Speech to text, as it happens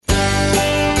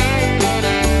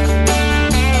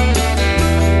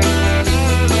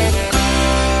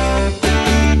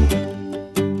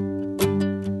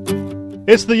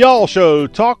It's the Y'all Show,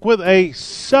 talk with a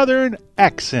Southern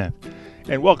accent.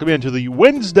 And welcome into the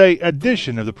Wednesday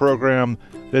edition of the program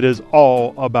that is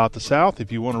all about the South.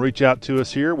 If you want to reach out to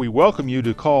us here, we welcome you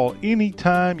to call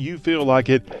anytime you feel like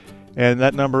it. And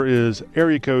that number is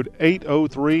area code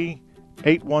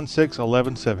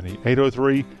 803-816-1170.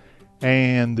 803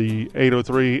 and the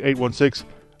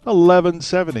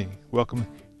 803-816-1170. Welcome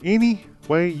any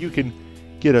way you can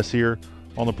get us here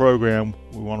on the program.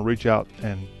 We want to reach out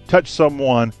and touch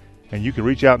someone, and you can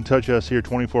reach out and touch us here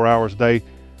 24 hours a day,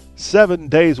 7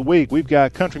 days a week. We've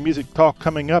got country music talk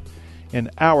coming up in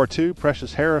hour two.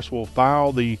 Precious Harris will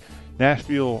file the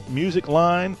Nashville music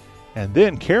line, and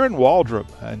then Karen Waldrop,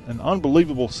 an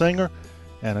unbelievable singer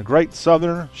and a great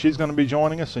Southerner. She's going to be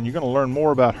joining us, and you're going to learn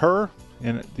more about her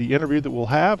in the interview that we'll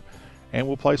have, and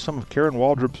we'll play some of Karen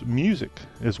Waldrop's music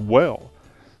as well.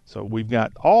 So we've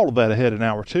got all of that ahead in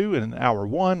hour two, and in hour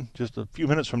one, just a few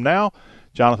minutes from now,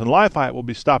 Jonathan Leifheit will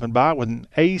be stopping by with an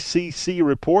ACC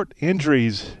report,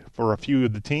 injuries for a few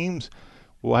of the teams.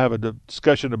 We'll have a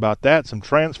discussion about that, some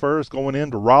transfers going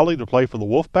into Raleigh to play for the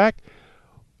Wolfpack.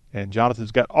 And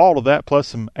Jonathan's got all of that, plus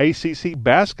some ACC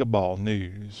basketball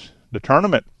news. The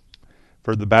tournament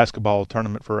for the basketball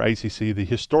tournament for ACC, the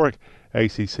historic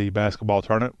ACC basketball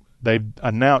tournament, they've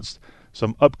announced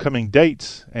some upcoming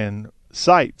dates and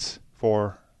sites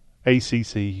for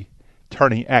ACC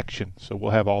tourney action. So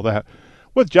we'll have all that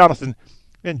with Jonathan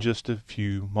in just a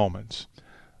few moments.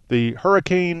 The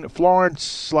Hurricane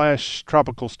Florence /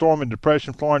 Tropical Storm and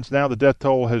Depression Florence, now the death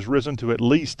toll has risen to at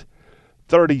least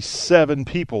 37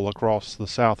 people across the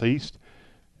southeast.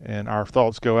 And our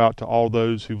thoughts go out to all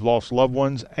those who've lost loved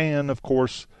ones and, of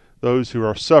course, those who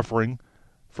are suffering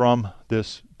from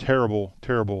this terrible,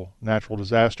 terrible natural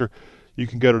disaster. You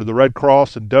can go to the Red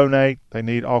Cross and donate. They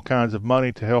need all kinds of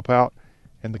money to help out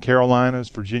in the Carolinas.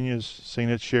 Virginia's seen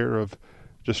its share of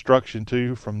destruction,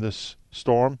 too, from this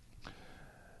storm.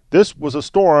 This was a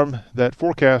storm that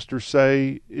forecasters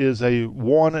say is a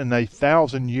 1 in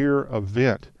 1,000 year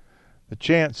event. The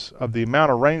chance of the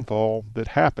amount of rainfall that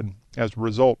happened as a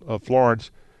result of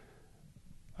Florence,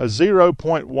 a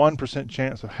 0.1%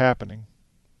 chance of happening,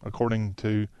 according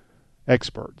to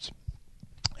experts.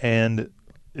 And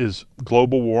is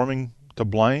global warming to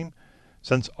blame?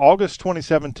 Since August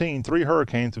 2017, 3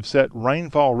 hurricanes have set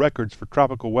rainfall records for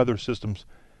tropical weather systems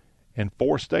in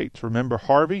 4 states. Remember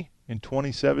Harvey in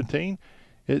 2017?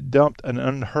 It dumped an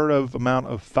unheard of amount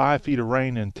of 5 feet of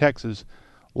rain in Texas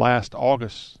last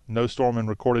August. No storm in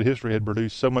recorded history had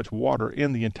produced so much water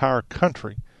in the entire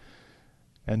country.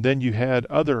 And then you had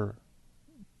other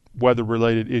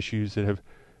weather-related issues that have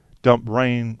dumped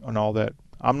rain and all that.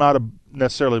 I'm not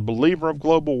necessarily a believer of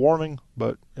global warming,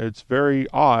 but it's very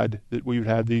odd that we've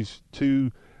had these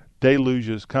 2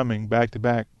 deluges coming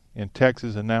back-to-back in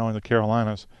Texas and now in the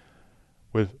Carolinas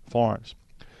with Florence.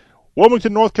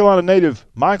 Wilmington, North Carolina native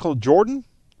Michael Jordan,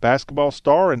 basketball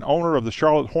star and owner of the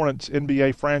Charlotte Hornets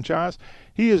NBA franchise,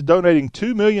 he is donating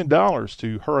 $2 million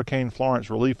to Hurricane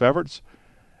Florence relief efforts,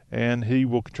 and he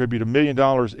will contribute $1 million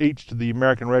each to the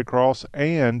American Red Cross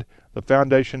and the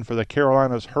Foundation for the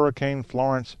Carolinas Hurricane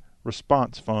Florence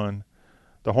Response Fund.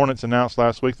 The Hornets announced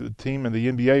last week that the team and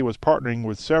the NBA was partnering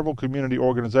with several community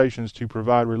organizations to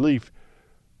provide relief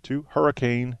to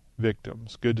hurricane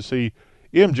victims. Good to see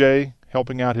MJ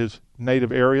helping out his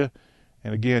native area.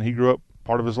 And again, he grew up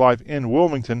part of his life in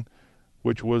Wilmington,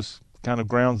 which was kind of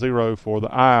ground zero for the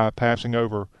eye passing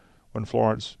over when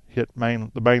Florence hit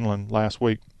the mainland last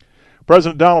week.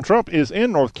 President Donald Trump is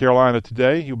in North Carolina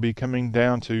today. He'll be coming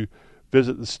down to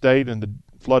visit the state and the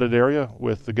flooded area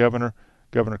with the Governor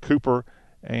Cooper,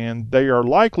 and they are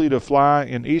likely to fly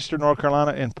in eastern North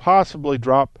Carolina and possibly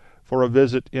drop for a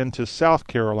visit into South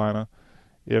Carolina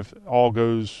if all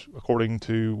goes according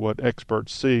to what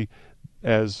experts see,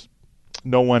 as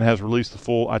no one has released the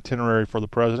full itinerary for the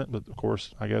president. But, of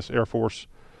course, I guess Air Force,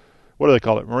 what do they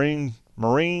call it,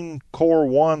 Marine Corps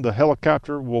One, the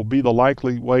helicopter, will be the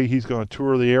likely way he's going to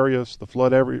tour the areas, the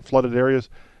flooded areas,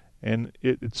 and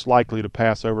it's likely to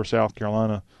pass over South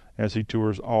Carolina as he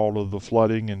tours all of the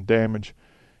flooding and damage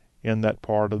in that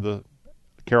part of the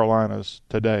Carolinas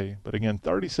today. But again,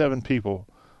 37 people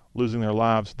losing their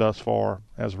lives thus far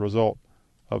as a result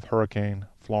of Hurricane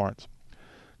Florence.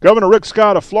 Governor Rick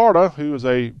Scott of Florida, who is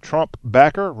a Trump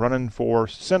backer running for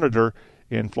senator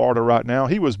in Florida right now,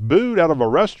 he was booed out of a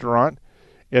restaurant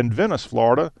in Venice,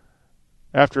 Florida,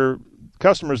 after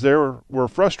customers there were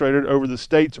frustrated over the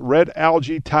state's red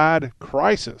algae tide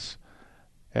crisis.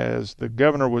 As the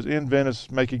governor was in Venice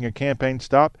making a campaign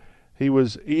stop, he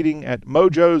was eating at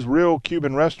Mojo's Real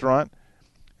Cuban Restaurant,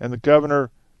 and the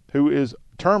governor, who is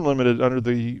term limited under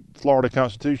the Florida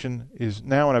Constitution, is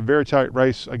now in a very tight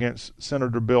race against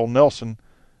Senator Bill Nelson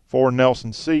for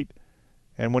Nelson's seat.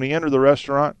 And when he entered the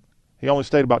restaurant, he only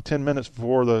stayed about 10 minutes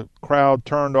before the crowd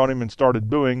turned on him and started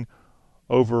booing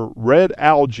over red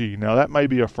algae. Now, that may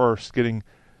be a first, getting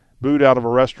booed out of a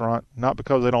restaurant, not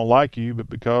because they don't like you, but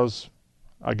because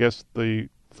I guess the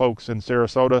folks in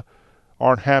Sarasota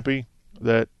aren't happy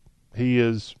that he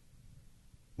is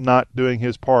not doing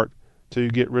his part to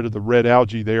get rid of the red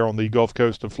algae there on the Gulf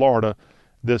Coast of Florida.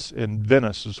 This in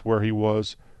Venice is where he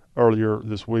was earlier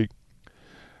this week.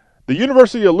 The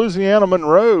University of Louisiana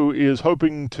Monroe is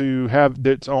hoping to have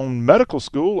its own medical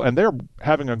school, and they're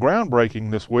having a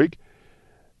groundbreaking this week.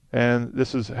 And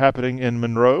this is happening in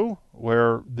Monroe,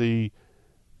 where the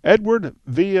Edward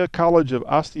Via College of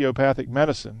Osteopathic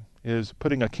Medicine is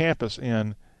putting a campus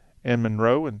in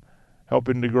Monroe and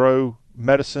helping to grow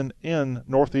medicine in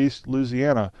northeast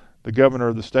Louisiana. The governor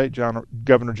of the state,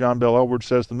 Governor John Bel Edwards,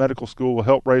 says the medical school will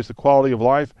help raise the quality of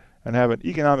life and have an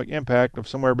economic impact of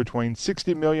somewhere between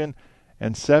 $60 million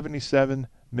and $77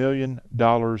 million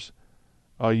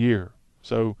a year.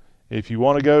 So if you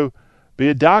want to go be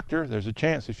a doctor, there's a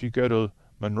chance if you go to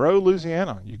Monroe,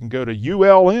 Louisiana, you can go to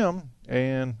ULM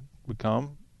and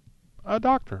become a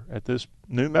doctor at this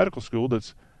new medical school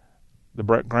that's the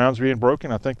ground's being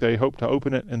broken. I think they hope to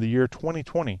open it in the year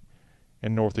 2020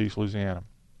 in northeast Louisiana.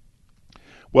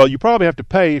 Well, you probably have to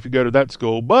pay if you go to that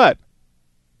school, but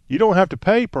you don't have to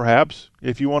pay, perhaps,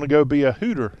 if you want to go be a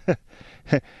Hooter.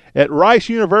 At Rice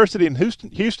University in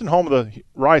Houston, home of the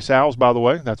Rice Owls, by the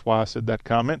way, that's why I said that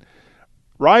comment,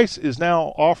 Rice is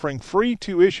now offering free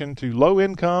tuition to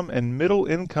low-income and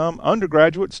middle-income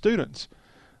undergraduate students.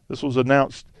 This was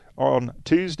announced on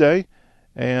Tuesday,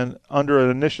 and under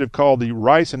an initiative called the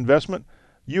Rice Investment,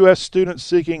 U.S. students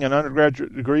seeking an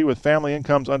undergraduate degree with family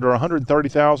incomes under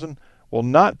 $130,000 will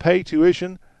not pay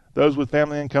tuition. Those with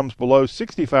family incomes below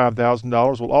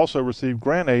 $65,000 will also receive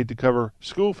grant aid to cover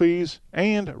school fees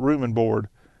and room and board.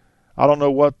 I don't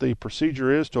know what the procedure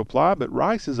is to apply, but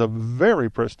Rice is a very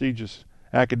prestigious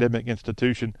academic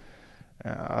institution.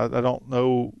 I don't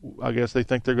know. I guess they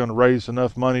think they're going to raise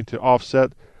enough money to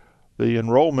offset the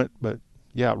enrollment, but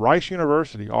yeah, Rice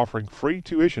University offering free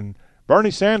tuition.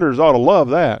 Bernie Sanders ought to love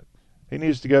that. He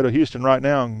needs to go to Houston right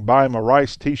now and buy him a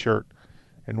Rice t-shirt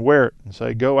and wear it and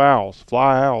say, "Go Owls,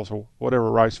 fly Owls," or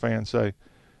whatever Rice fans say.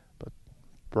 But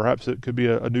perhaps it could be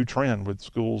a new trend with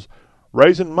schools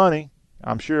raising money.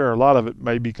 I'm sure a lot of it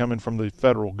may be coming from the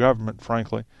federal government,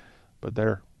 frankly, but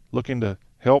they're looking to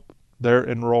help their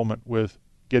enrollment with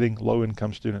getting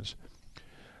low-income students.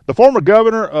 The former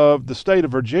governor of the state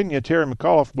of Virginia, Terry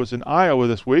McAuliffe, was in Iowa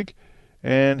this week,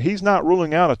 and he's not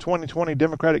ruling out a 2020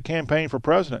 Democratic campaign for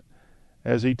president,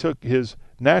 as he took his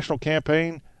national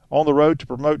campaign on the road to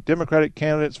promote Democratic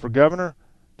candidates for governor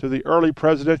to the early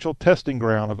presidential testing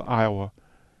ground of Iowa.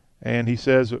 And he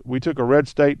says, "We took a red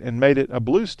state and made it a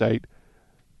blue state,"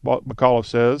 what McAuliffe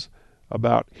says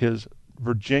about his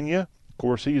Virginia. Of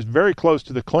course, he is very close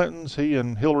to the Clintons. He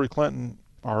and Hillary Clinton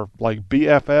are like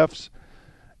BFFs,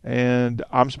 and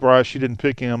I'm surprised she didn't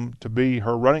pick him to be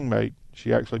her running mate.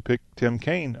 She actually picked Tim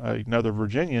Kaine, another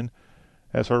Virginian,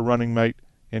 as her running mate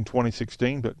in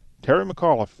 2016. But Terry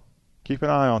McAuliffe, keep an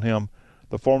eye on him,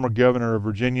 the former governor of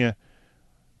Virginia,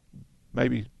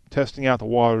 maybe testing out the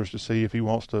waters to see if he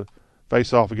wants to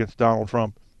face off against Donald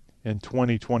Trump in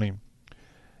 2020.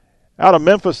 Out of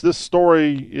Memphis, this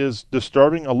story is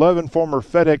disturbing. 11 former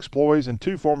FedEx employees and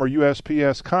 2 former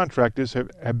USPS contractors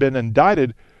have been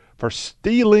indicted for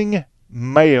stealing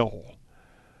mail.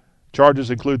 Charges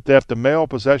include theft of mail,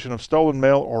 possession of stolen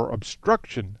mail, or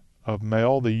obstruction of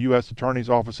mail. The U.S. Attorney's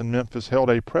Office in Memphis held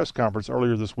a press conference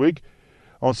earlier this week.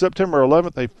 On September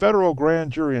 11th, a federal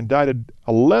grand jury indicted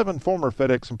 11 former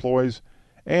FedEx employees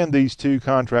and these 2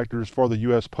 contractors for the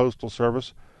U.S. Postal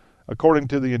Service. According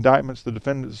to the indictments, the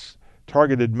defendants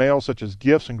targeted mail such as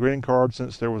gifts and greeting cards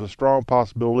since there was a strong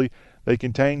possibility they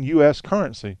contained U.S.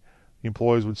 currency. The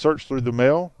employees would search through the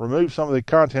mail, remove some of the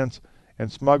contents,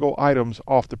 and smuggle items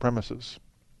off the premises.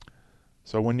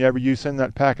 So whenever you send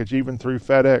that package, even through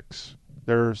FedEx,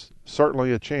 there's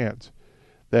certainly a chance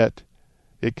that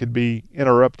it could be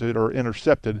interrupted or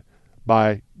intercepted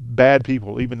by bad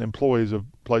people, even employees of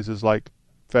places like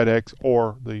FedEx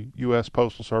or the U.S.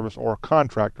 Postal Service, or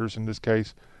contractors in this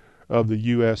case of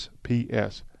the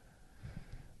USPS.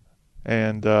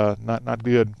 And not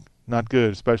good,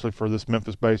 especially for this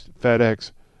Memphis-based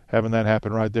FedEx, having that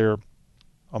happen right there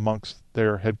amongst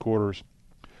their headquarters.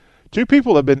 2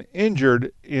 people have been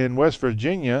injured in West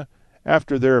Virginia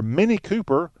after their Mini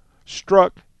Cooper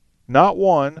struck not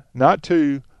 1, not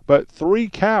 2, but 3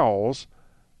 cows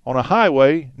on a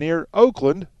highway near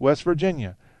Oakland, West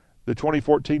Virginia. The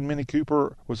 2014 Mini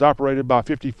Cooper was operated by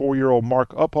 54-year-old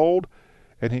Mark Uphold,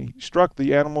 and he struck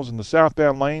the animals in the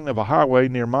southbound lane of a highway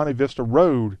near Monte Vista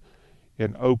Road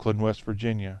in Oakland, West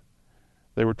Virginia.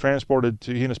 He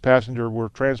and his passenger were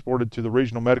transported to the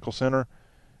Regional Medical Center,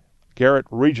 Garrett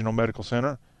Regional Medical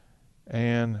Center,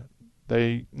 and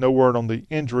no word on the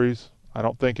injuries. I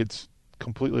don't think it's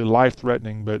completely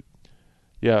life-threatening, but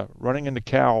yeah, running into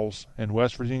cows in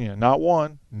West Virginia. Not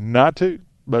one, not two,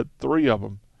 but three of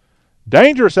them.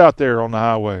 Dangerous out there on the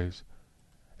highways.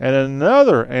 And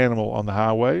another animal on the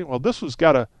highway, well, this one's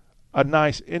got a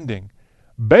nice ending.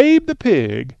 Babe the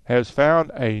pig has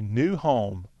found a new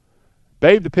home.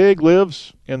 Babe the pig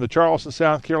lives in the Charleston,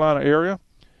 South Carolina area,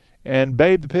 and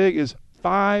Babe the pig is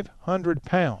 500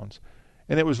 pounds.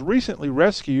 And it was recently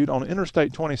rescued on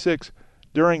Interstate 26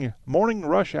 during morning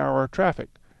rush hour traffic.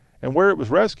 And where it was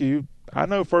rescued, I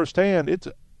know firsthand,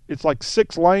 it's like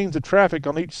 6 lanes of traffic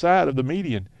on each side of the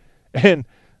median. And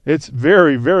it's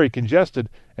very, very congested.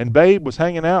 And Babe was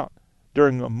hanging out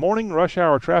during a morning rush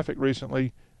hour traffic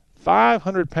recently,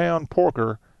 500-pound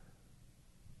porker.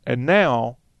 And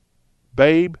now,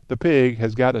 Babe the pig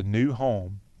has got a new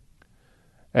home.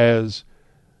 As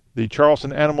the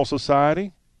Charleston Animal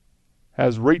Society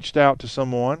has reached out to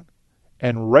someone,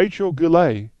 and Rachel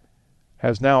Goulet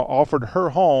has now offered her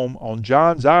home on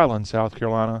Johns Island, South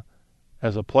Carolina,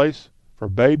 as a place for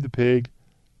Babe the pig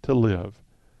to live.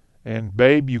 And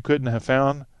Babe, you couldn't have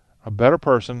found a better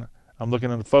person. I'm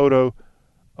looking at a photo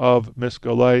of Miss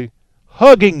Goulet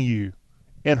hugging you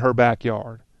in her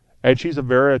backyard. And she's a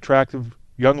very attractive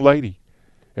young lady.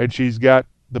 And she's got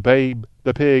the Babe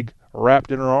the pig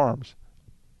wrapped in her arms.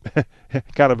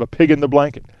 Kind of a pig in the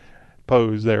blanket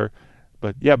pose there.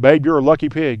 But yeah, Babe, you're a lucky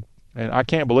pig. And I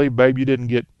can't believe, Babe, you didn't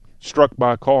get struck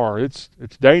by a car. It's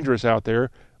dangerous out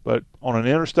there. But on an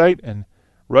interstate and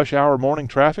rush hour morning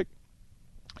traffic,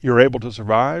 you're able to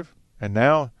survive. And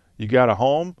now you got a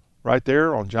home right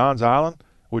there on Johns Island,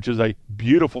 which is a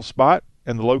beautiful spot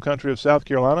in the low country of South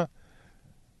Carolina.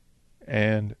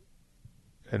 And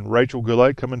Rachel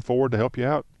Goulet coming forward to help you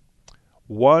out.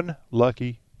 One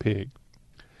lucky pig.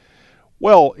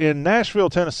 Well, in Nashville,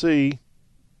 Tennessee,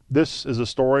 this is a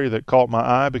story that caught my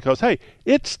eye because, hey,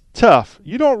 it's tough.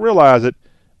 You don't realize it.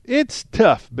 It's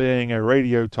tough being a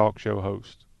radio talk show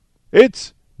host.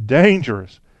 It's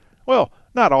dangerous. Well,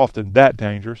 not often that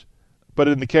dangerous, but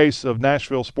in the case of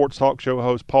Nashville sports talk show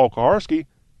host Paul Kuharsky,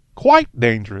 quite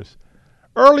dangerous.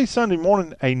 Early Sunday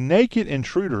morning, a naked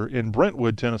intruder in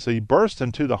Brentwood, Tennessee, burst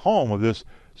into the home of this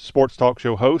sports talk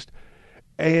show host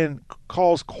and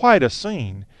caused quite a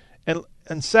scene.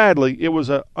 And sadly, it was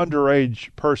an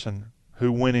underage person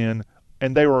who went in,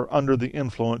 and they were under the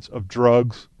influence of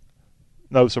drugs.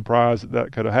 No surprise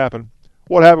that could have happened.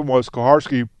 What happened was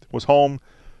Kuharsky was home,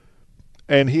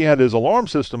 and he had his alarm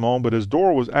system on, but his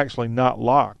door was actually not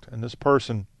locked. And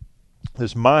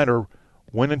this minor,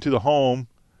 went into the home,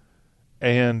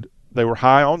 and they were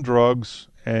high on drugs,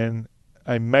 and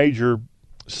a major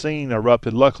scene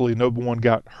erupted. Luckily, no one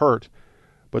got hurt.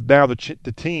 But now the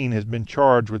teen has been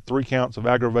charged with 3 counts of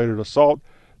aggravated assault,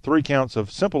 3 counts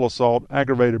of simple assault,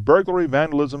 aggravated burglary,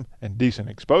 vandalism, indecent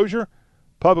exposure,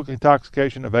 public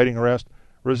intoxication, evading arrest,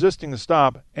 resisting the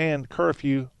stop, and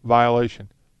curfew violation.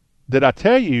 Did I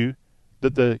tell you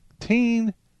that the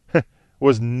teen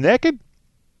was naked?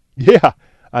 Yeah,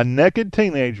 a naked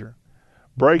teenager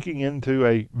breaking into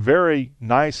a very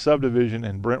nice subdivision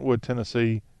in Brentwood,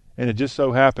 Tennessee, and it just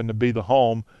so happened to be the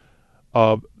home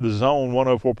of the Zone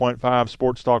 104.5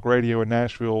 Sports Talk Radio in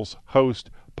Nashville's host,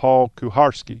 Paul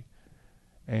Kuharsky.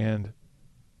 And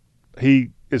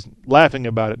he is laughing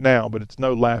about it now, but it's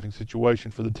no laughing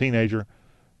situation for the teenager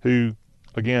who,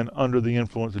 again, under the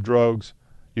influence of drugs,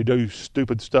 you do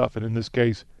stupid stuff. And in this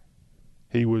case,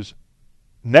 he was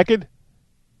naked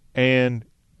and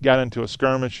got into a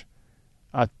skirmish.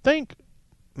 I think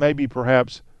maybe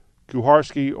perhaps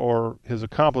Kuharsky or his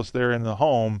accomplice there in the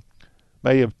home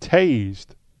may have tased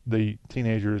the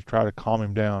teenager to try to calm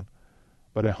him down.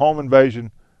 But a home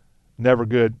invasion, never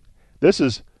good. This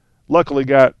has luckily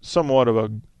got somewhat of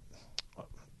a,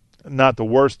 not the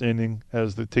worst ending,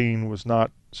 as the teen was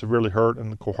not severely hurt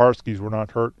and the Kuharskys were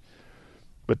not hurt.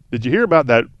 But did you hear about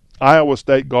that Iowa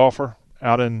State golfer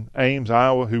out in Ames,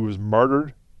 Iowa, who was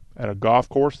murdered at a golf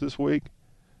course this week?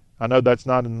 I know that's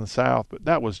not in the South, but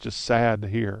that was just sad to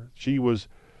hear. She was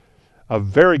a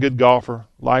very good golfer,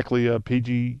 likely a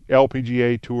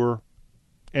LPGA Tour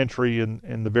entry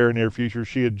in the very near future.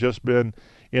 She had just been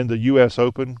in the U.S.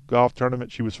 Open golf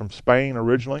tournament. She was from Spain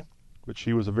originally, but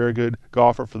she was a very good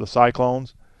golfer for the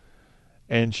Cyclones.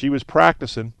 And she was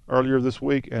practicing earlier this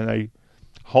week, and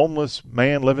homeless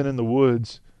man living in the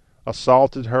woods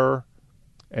assaulted her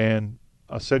and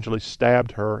essentially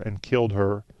stabbed her and killed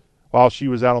her while she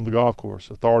was out on the golf course.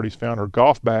 Authorities found her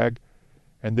golf bag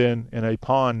and then in a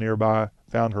pond nearby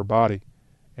found her body.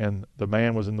 And the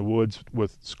man was in the woods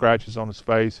with scratches on his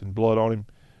face and blood on him,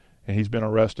 and he's been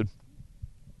arrested.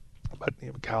 But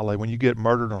golly, when you get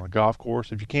murdered on a golf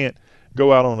course, if you can't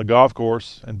go out on a golf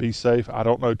course and be safe, I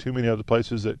don't know too many other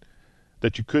places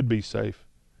that you could be safe.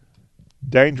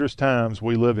 Dangerous times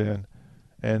we live in.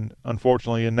 And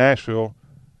unfortunately in Nashville,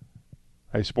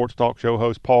 a sports talk show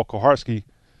host, Paul Kuharsky,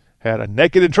 had a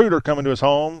naked intruder come into his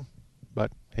home,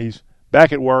 but he's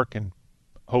back at work, and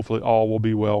hopefully all will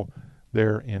be well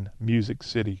there in Music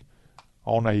City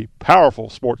on a powerful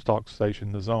sports talk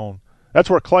station, The Zone. That's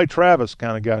where Clay Travis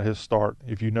kind of got his start.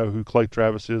 If you know who Clay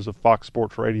Travis is of Fox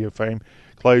Sports Radio fame,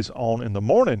 Clay's on in the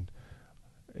morning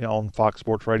on Fox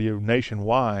Sports Radio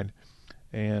nationwide,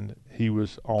 and he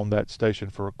was on that station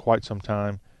for quite some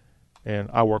time. And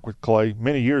I worked with Clay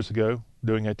many years ago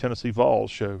doing a Tennessee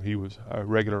Vols show. He was a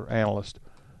regular analyst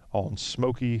on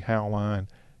Smokey Howline.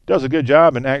 Does a good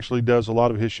job and actually does a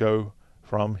lot of his show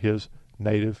from his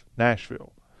native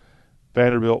Nashville.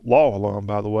 Vanderbilt Law alum,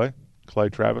 by the way, Clay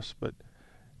Travis, but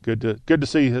good to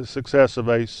see his success of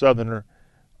a Southerner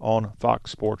on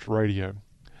Fox Sports Radio.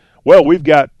 Well, we've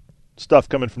got stuff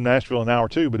coming from Nashville in hour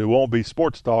 2, but it won't be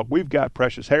sports talk. We've got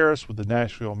Precious Harris with the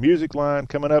Nashville Music Line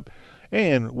coming up,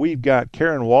 and we've got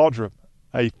Karen Waldrop,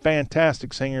 a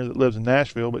fantastic singer that lives in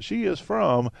Nashville, but she is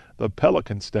from the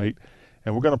Pelican State,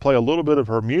 and we're going to play a little bit of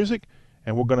her music,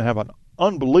 and we're going to have an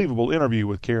unbelievable interview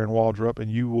with Karen Waldrop, and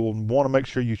you will want to make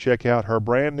sure you check out her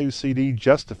brand new CD,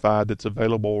 Justified, that's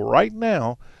available right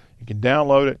now. You can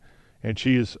download it, and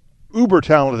she is uber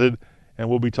talented, and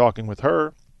we'll be talking with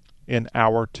her in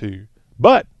hour 2.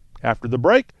 But after the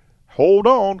break, hold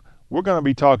on, we're going to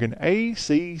be talking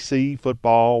ACC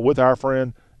football with our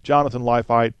friend Jonathan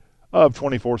Leifheit of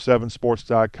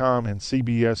 247sports.com and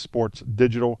CBS Sports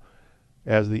Digital,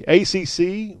 as the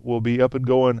ACC will be up and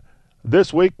going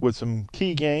this week with some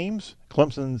key games.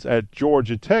 Clemson's at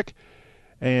Georgia Tech,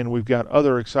 and we've got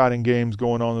other exciting games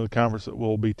going on in the conference that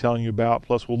we'll be telling you about.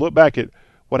 Plus, we'll look back at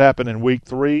what happened in Week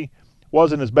 3.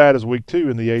 Wasn't as bad as Week 2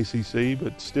 in the ACC,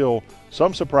 but still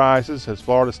some surprises as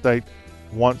Florida State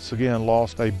once again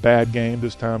lost a bad game,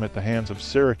 this time at the hands of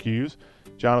Syracuse.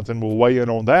 Jonathan will weigh in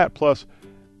on that, plus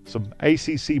some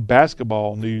ACC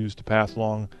basketball news to pass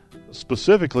along,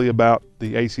 specifically about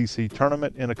the ACC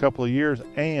tournament in a couple of years,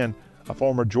 and a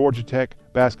former Georgia Tech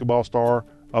basketball star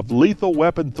of Lethal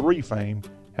Weapon 3 fame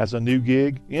has a new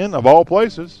gig in, of all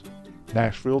places,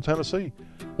 Nashville, Tennessee.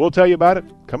 We'll tell you about it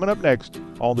coming up next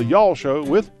on The Y'all Show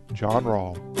with John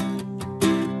Rawl.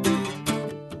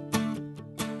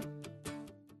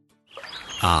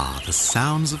 Ah, the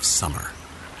sounds of summer.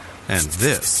 And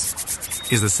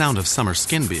this is the sound of summer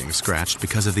skin being scratched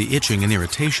because of the itching and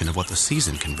irritation of what the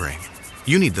season can bring.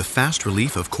 You need the fast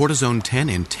relief of Cortisone 10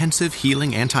 Intensive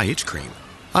Healing Anti-Itch Cream.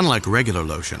 Unlike regular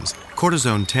lotions,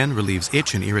 Cortisone 10 relieves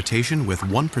itch and irritation with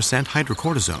 1%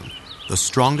 hydrocortisone, the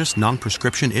strongest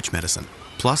non-prescription itch medicine,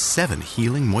 plus 7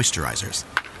 healing moisturizers.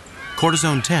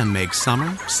 Cortisone 10 makes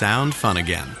summer sound fun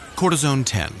again. Cortisone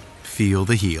 10. Feel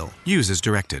the heal. Use as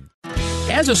directed.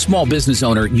 As a small business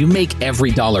owner, you make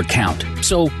every dollar count.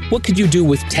 So what could you do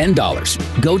with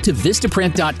 $10? Go to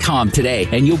Vistaprint.com today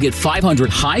and you'll get 500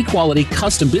 high-quality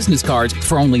custom business cards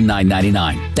for only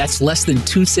 $9.99. That's less than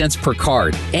 2 cents per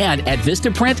card. And at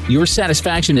Vistaprint, your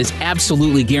satisfaction is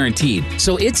absolutely guaranteed.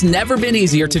 So it's never been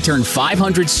easier to turn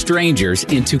 500 strangers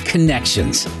into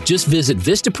connections. Just visit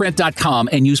Vistaprint.com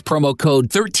and use promo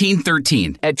code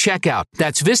 1313 at checkout.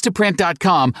 That's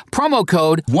Vistaprint.com, promo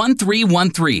code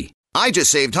 1313. I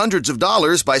just saved hundreds of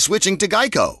dollars by switching to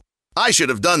Geico. I should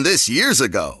have done this years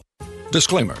ago.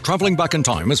 Disclaimer, traveling back in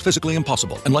time is physically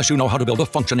impossible unless you know how to build a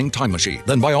functioning time machine.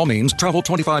 Then by all means, travel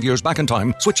 25 years back in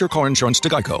time, switch your car insurance to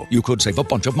Geico. You could save a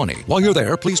bunch of money. While you're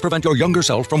there, please prevent your younger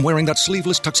self from wearing that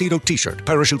sleeveless tuxedo t-shirt,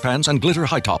 parachute pants, and glitter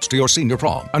high tops to your senior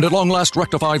prom. And at long last,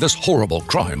 rectify this horrible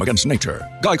crime against nature.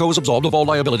 Geico is absolved of all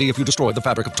liability if you destroy the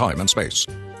fabric of time and space.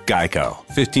 Geico.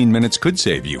 15 minutes could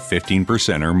save you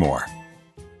 15% or more.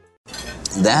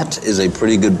 That is a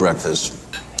pretty good breakfast.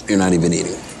 You're not even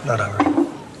eating. Not ever.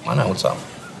 Why not? What's up?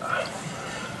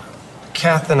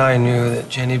 Kath and I knew that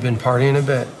Jenny had been partying a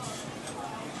bit.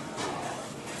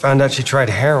 Found out she tried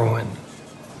heroin.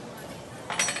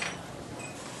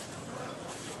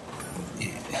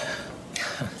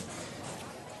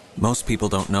 Most people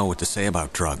don't know what to say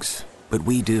about drugs, but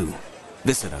we do.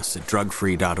 Visit us at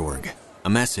drugfree.org. A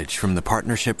message from the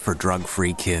Partnership for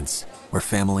Drug-Free Kids, where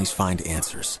families find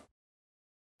answers.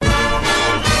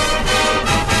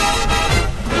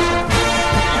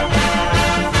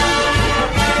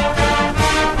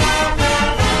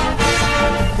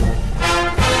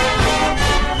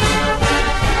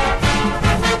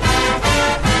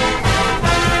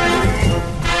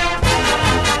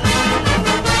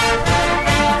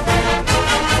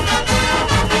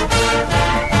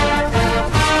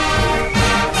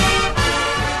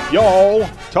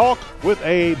 talk with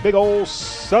a big old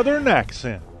Southern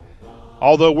accent.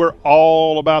 Although we're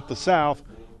all about the South,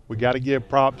 we got to give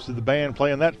props to the band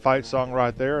playing that fight song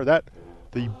right there.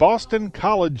 The Boston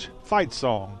College fight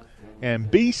song.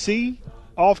 And BC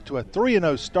off to a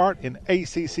 3-0 start in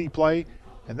ACC play,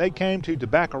 and they came to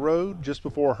Tobacco Road just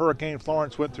before Hurricane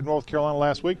Florence went through North Carolina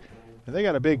last week, and they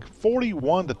got a big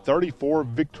 41-34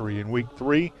 victory in Week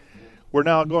 3. We're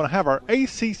now going to have our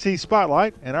ACC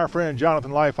Spotlight, and our friend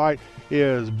Jonathan Leifheit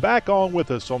is back on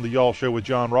with us on the Y'all Show with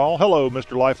John Rawl. Hello,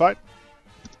 Mr. Leifheit.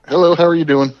 Hello, how are you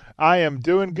doing? I am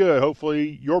doing good.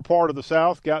 Hopefully your part of the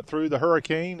South got through the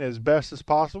hurricane as best as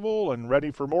possible and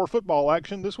ready for more football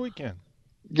action this weekend.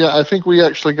 Yeah, I think we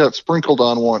actually got sprinkled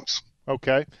on once.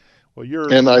 Okay.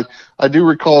 Well, and I do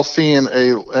recall seeing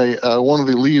a one of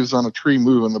the leaves on a tree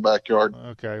move in the backyard.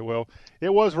 Okay, well,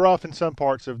 it was rough in some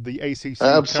parts of the ACC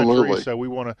Absolutely. country, so we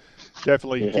want to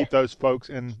definitely keep those folks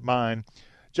in mind.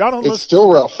 Jonathan, it's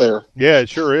still rough there. Yeah, it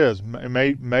sure is.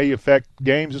 It may affect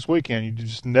games this weekend. You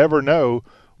just never know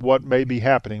what may be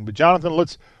happening. But, Jonathan,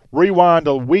 let's rewind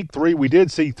to Week 3. We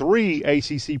did see 3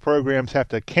 ACC programs have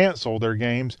to cancel their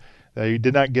games. They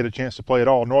did not get a chance to play at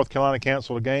all. North Carolina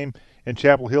canceled a game in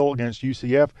Chapel Hill against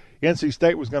UCF. NC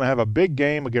State was going to have a big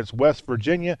game against West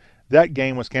Virginia. That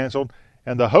game was canceled.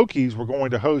 And the Hokies were going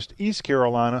to host East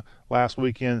Carolina last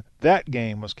weekend. That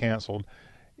game was canceled.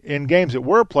 In games that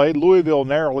were played, Louisville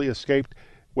narrowly escaped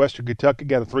Western Kentucky,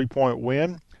 got a 3-point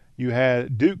win. You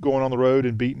had Duke going on the road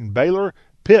and beating Baylor.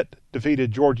 Pitt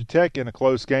defeated Georgia Tech in a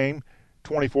close game,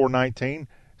 24-19.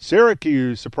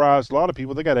 Syracuse surprised a lot of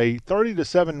people. They got a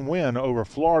 30-7 win over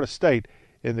Florida State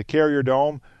in the Carrier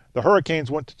Dome. The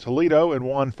Hurricanes went to Toledo and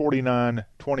won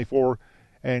 49-24,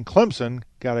 and Clemson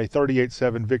got a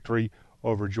 38-7 victory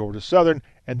over Georgia Southern.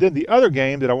 And then the other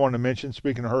game that I wanted to mention,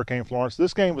 speaking of Hurricane Florence,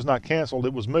 this game was not canceled.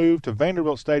 It was moved to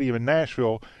Vanderbilt Stadium in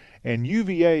Nashville, and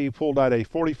UVA pulled out a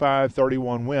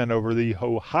 45-31 win over the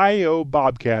Ohio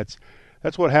Bobcats.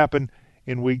 That's what happened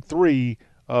in Week 3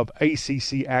 of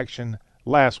ACC action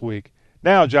last week.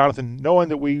 Now, Jonathan, knowing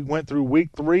that we went through Week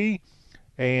 3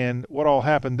 and what all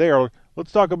happened there,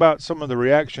 let's talk about some of the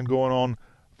reaction going on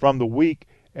from the week.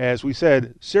 As we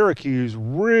said, Syracuse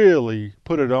really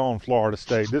put it on Florida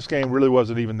State. This game really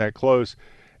wasn't even that close.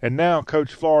 And now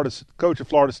coach of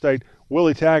Florida State,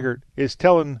 Willie Taggart, is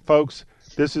telling folks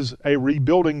this is a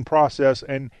rebuilding process,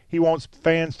 and he wants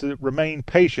fans to remain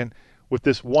patient with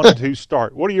this 1-2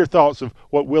 start. What are your thoughts of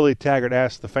what Willie Taggart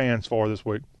asked the fans for this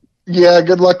week? Yeah,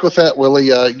 good luck with that, Willie.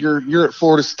 You're at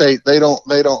Florida State. They're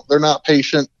not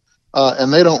patient,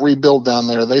 and they don't rebuild down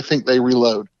there. They think they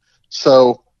reload.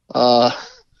 So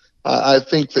I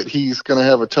think that he's going to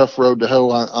have a tough road to hoe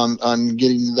on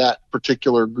getting that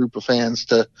particular group of fans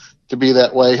to be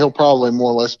that way. He'll probably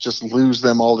more or less just lose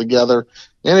them altogether.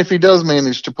 And if he does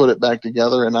manage to put it back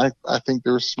together, and I think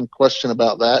there's some question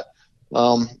about that,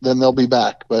 then they'll be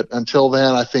back. But until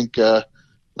then, I think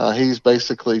he's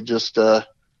basically just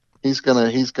he's gonna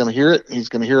hear it. He's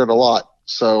gonna hear it a lot.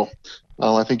 So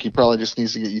I think he probably just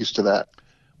needs to get used to that.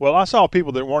 Well, I saw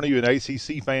people that weren't even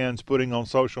ACC fans putting on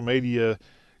social media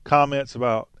comments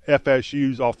about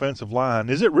FSU's offensive line.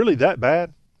 Is it really that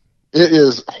bad? It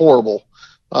is horrible.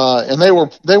 And they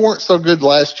weren't so good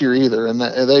last year either, and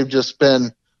they've just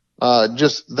been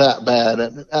just that bad.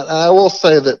 And I will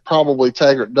say that probably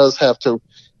Taggart does have to.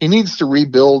 He needs to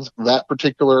rebuild that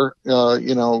particular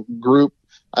group.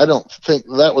 I don't think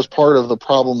that was part of the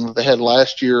problem that they had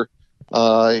last year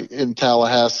in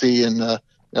Tallahassee, and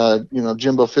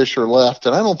Jimbo Fisher left,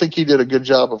 and I don't think he did a good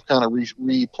job of kind of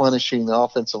replenishing the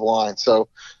offensive line. So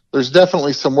there's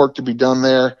definitely some work to be done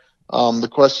there. The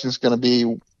question is going to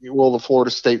be, will the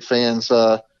Florida State fans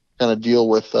kind of deal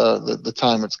with the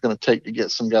time it's going to take to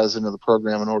get some guys into the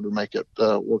program in order to make it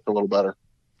work a little better?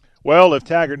 Well, if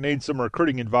Taggart needs some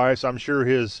recruiting advice, I'm sure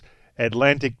his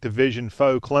Atlantic Division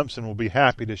foe Clemson will be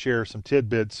happy to share some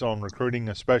tidbits on recruiting,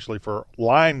 especially for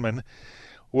linemen.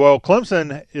 Well,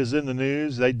 Clemson is in the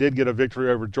news. They did get a victory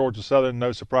over Georgia Southern,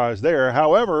 no surprise there.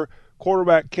 However,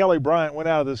 quarterback Kelly Bryant went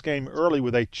out of this game early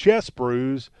with a chest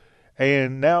bruise,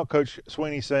 and now Coach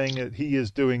Sweeney saying that he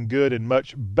is doing good and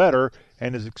much better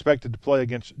and is expected to play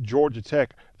against Georgia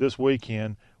Tech this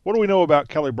weekend. What do we know about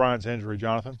Kelly Bryant's injury,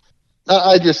 Jonathan?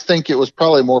 I just think it was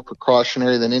probably more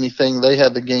precautionary than anything. They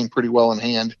had the game pretty well in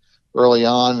hand early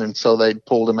on, and so they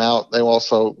pulled him out. They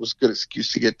also was a good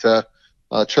excuse to get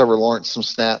Trevor Lawrence some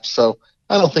snaps. So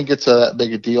I don't think it's that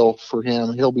big a deal for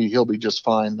him. He'll be just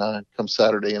fine come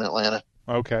Saturday in Atlanta.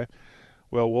 Okay.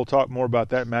 Well, we'll talk more about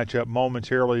that matchup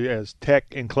momentarily as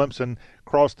Tech and Clemson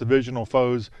cross-divisional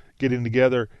foes getting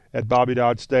together at Bobby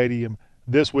Dodd Stadium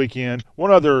this weekend.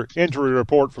 One other injury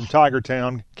report from Tiger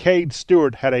Town. Cade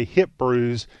Stewart had a hip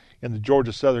bruise in the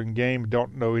Georgia Southern game.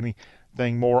 Don't know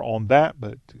anything more on that,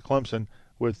 but Clemson,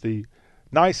 with the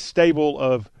nice stable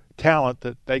of talent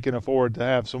that they can afford to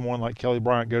have someone like Kelly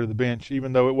Bryant go to the bench,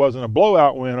 even though it wasn't a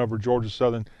blowout win over Georgia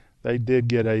Southern, they did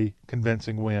get a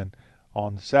convincing win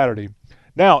on Saturday.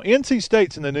 Now, NC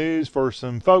State's in the news for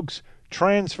some folks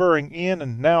transferring in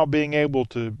and now being able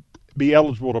to be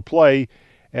eligible to play,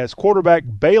 as quarterback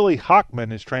Bailey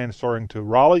Hockman is transferring to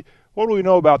Raleigh. What do we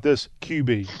know about this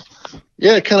QB?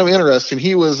 Yeah, kind of interesting.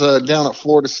 He was down at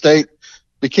Florida State.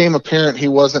 Became apparent he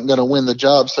wasn't going to win the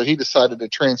job, so he decided to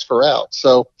transfer out.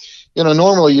 So,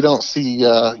 normally you don't see,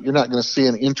 you're not going to see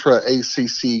an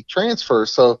intra-ACC transfer.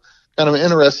 So, kind of an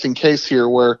interesting case here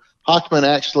where Hockman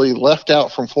actually left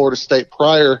out from Florida State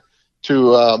prior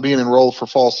to being enrolled for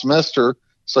fall semester.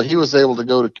 So he was able to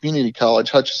go to community college,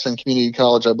 Hutchinson Community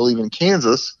College, I believe, in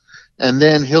Kansas. And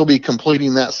then he'll be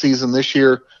completing that season this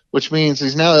year, which means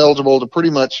he's now eligible to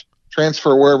pretty much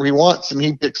transfer wherever he wants, and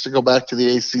he picks to go back to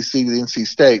the ACC, to the NC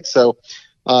State. So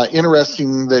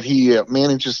interesting that he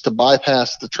manages to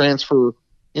bypass the transfer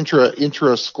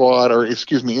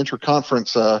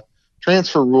intra-conference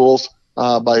transfer rules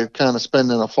by kind of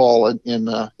spending a fall in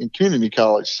community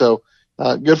college. So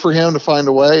good for him to find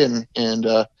a way, and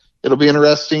it'll be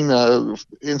interesting.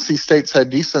 NC State's had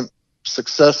decent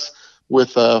success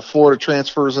with Florida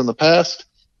transfers in the past.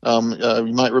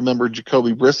 You might remember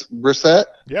Jacoby Brissett.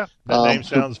 Yeah, that name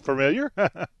sounds familiar.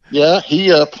 Yeah,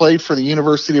 he played for the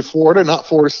University of Florida, not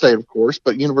Florida State, of course,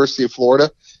 but University of Florida,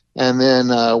 and then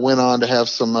went on to have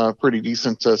some pretty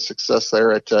decent success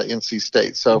there at NC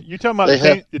State. So you're talking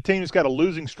about the team that's got a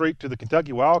losing streak to the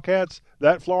Kentucky Wildcats,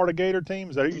 that Florida Gator team?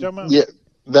 Is that what you're talking about? Yeah,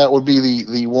 that would be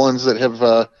the ones that have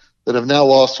now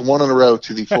lost one in a row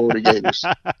to the Florida Gators.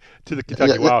 To the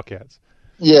Kentucky Wildcats.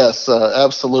 Yes,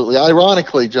 absolutely.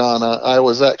 Ironically, John, I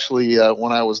was actually,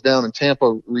 when I was down in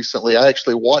Tampa recently, I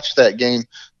actually watched that game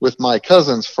with my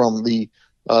cousins from the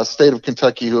state of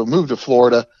Kentucky who have moved to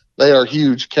Florida. They are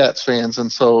huge Cats fans,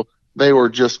 and so they were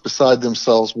just beside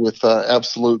themselves with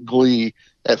absolute glee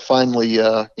at finally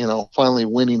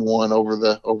winning one over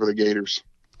the Gators.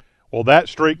 Well, that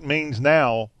streak means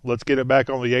now let's get it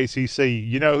back on the ACC.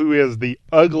 You know who is the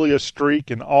ugliest streak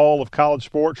in all of college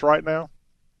sports right now?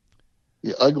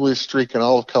 The ugliest streak in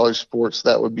all of college sports,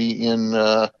 that would be in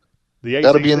the ACC.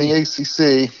 That'll be in the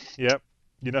ACC. Yep.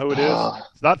 You know who it is?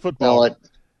 It's not football. No,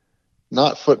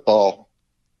 not football.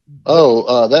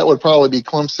 Oh, that would probably be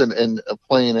Clemson and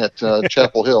playing at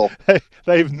Chapel Hill.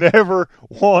 They've never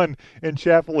won in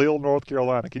Chapel Hill, North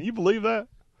Carolina. Can you believe that?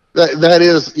 That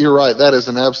is, you're right. That is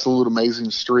an absolute amazing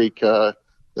streak that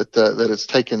it's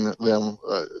taken them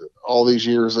all these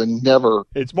years and never.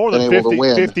 It's more than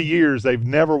 50 years they've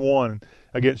never won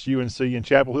against UNC in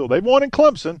Chapel Hill. They've won in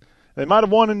Clemson. They might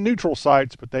have won in neutral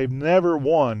sites, but they've never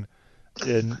won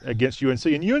against UNC.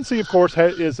 And UNC, of course,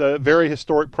 is a very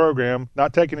historic program,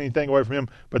 not taking anything away from him,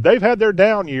 but they've had their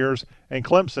down years, and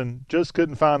Clemson just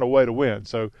couldn't find a way to win.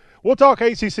 So we'll talk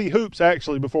ACC hoops,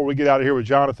 actually, before we get out of here with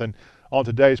Jonathan on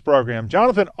today's program.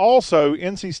 Jonathan, also,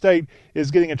 NC State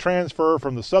is getting a transfer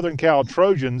from the Southern Cal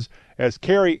Trojans, as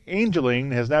Kerry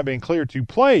Angeline has now been cleared to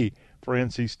play for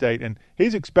NC State, and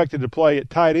he's expected to play at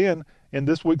tight end in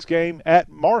this week's game at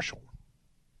Marshall.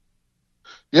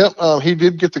 Yep, he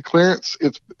did get the clearance.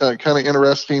 It's kind of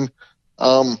interesting.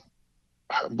 I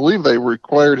believe they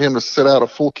required him to sit out a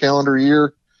full calendar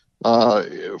year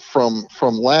from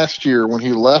last year when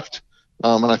he left.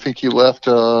 And I think he left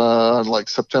like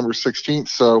September 16th.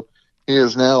 So he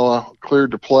is now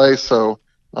cleared to play, so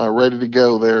ready to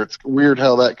go there. It's weird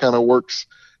how that kind of works.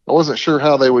 I wasn't sure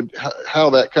how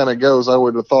that kind of goes. I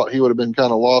would have thought he would have been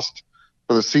kind of lost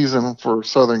for the season for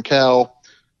Southern Cal.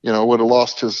 Would have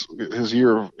lost his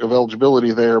year of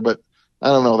eligibility there. But I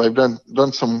don't know. They've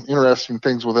done some interesting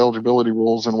things with eligibility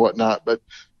rules and whatnot. But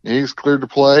he's cleared to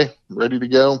play, ready to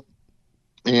go.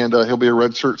 And he'll be a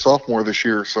redshirt sophomore this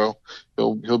year, so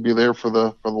he'll be there for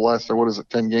the last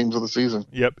 10 games of the season.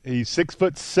 Yep, he's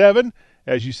 6'7",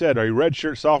 as you said, a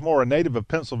redshirt sophomore, a native of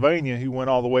Pennsylvania who went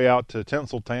all the way out to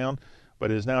Tinseltown, but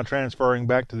is now transferring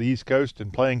back to the East Coast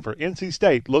and playing for NC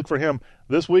State. Look for him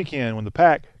this weekend when the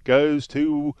Pack goes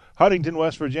to Huntington,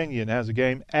 West Virginia, and has a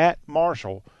game at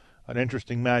Marshall. An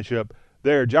interesting matchup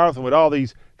there. Jonathan, with all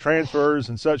these transfers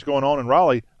and such going on in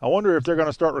Raleigh, I wonder if they're going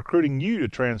to start recruiting you to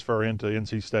transfer into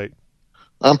NC State.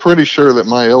 I'm pretty sure that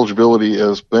my eligibility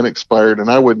has been expired,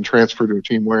 and I wouldn't transfer to a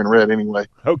team wearing red anyway.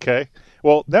 Okay.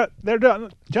 Well, they're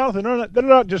not, Jonathan, they're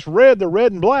not just red, they're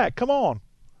red and black. Come on.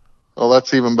 Oh,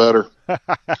 that's even better.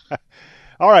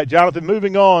 All right, Jonathan,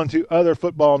 moving on to other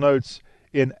football notes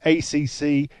in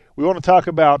ACC. We want to talk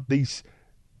about these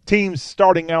teams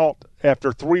starting out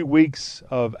after 3 weeks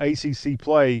of ACC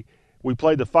play. We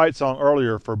played the fight song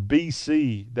earlier for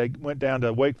BC. They went down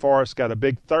to Wake Forest, got a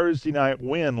big Thursday night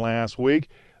win last week.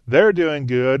 They're doing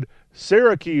good.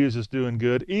 Syracuse is doing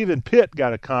good. Even Pitt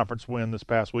got a conference win this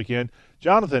past weekend.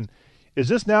 Jonathan, is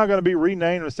this now going to be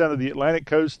renamed instead of the Atlantic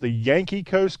Coast, the Yankee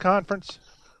Coast Conference?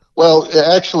 Well,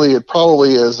 actually, it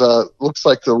probably is. Looks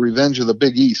like the revenge of the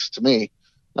Big East to me,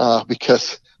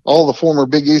 because all the former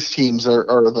Big East teams are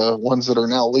the ones that are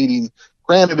now leading.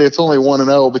 Granted, it's only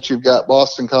 1-0, but you've got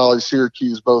Boston College,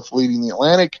 Syracuse both leading the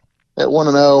Atlantic at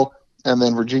 1-0, and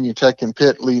then Virginia Tech and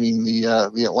Pitt leading the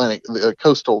Atlantic, the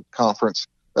Coastal Conference.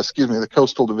 The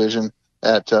Coastal Division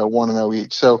at 1-0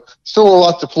 each. So still a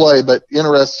lot to play, but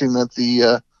interesting that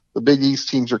the Big East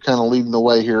teams are kind of leading the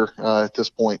way here at this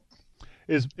point.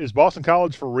 Is Boston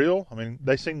College for real? I mean,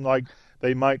 they seem like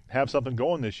they might have something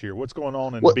going this year. What's going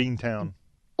on in Beantown?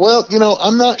 Well,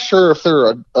 I'm not sure if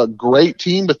they're a great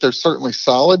team, but they're certainly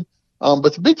solid.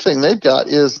 But the big thing they've got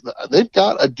is they've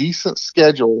got a decent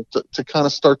schedule to kind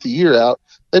of start the year out.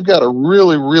 They've got a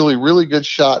really, really, really good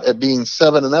shot at being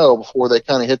 7-0 before they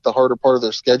kind of hit the harder part of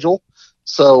their schedule.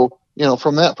 So,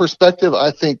 from that perspective,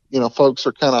 I think, folks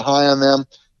are kind of high on them.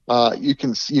 You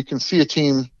can see a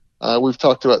team, we've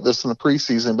talked about this in the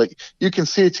preseason, but you can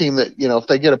see a team that, if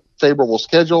they get a favorable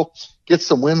schedule, get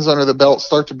some wins under the belt,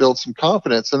 start to build some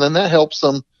confidence, and then that helps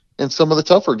them in some of the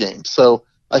tougher games. So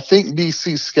I think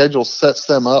BC's schedule sets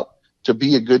them up to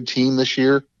be a good team this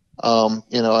year. I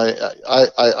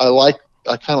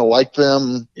kind of like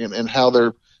them and how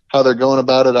they're going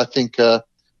about it. I think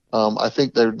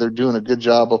they're doing a good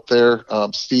job up there.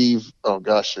 Steve,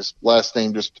 his last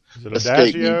name just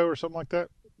escaped me. Adagio or something like that?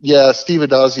 Yeah, Steve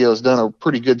Adagio has done a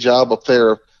pretty good job up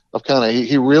there of kind of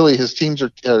his teams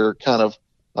are kind of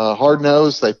hard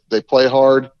nosed. They play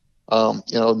hard.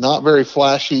 Not very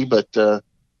flashy, but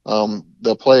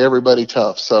they'll play everybody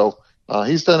tough. So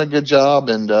he's done a good job,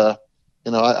 and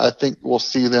I think we'll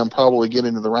see them probably get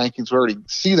into the rankings. We already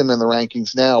see them in the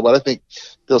rankings now, but I think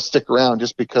they'll stick around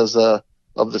just because of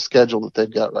the schedule that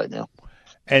they've got right now.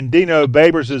 And Dino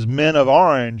Babers' Men of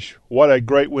Orange, what a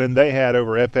great win they had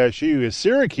over FSU. Is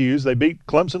Syracuse, they beat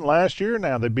Clemson last year.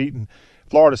 Now they've beaten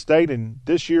Florida State in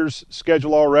this year's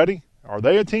schedule already. Are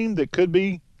they a team that could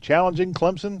be challenging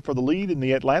Clemson for the lead in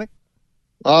the Atlantic?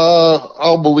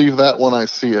 I'll believe that when I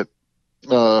see it.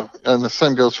 And the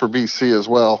same goes for BC as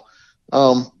well.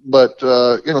 But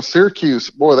Syracuse,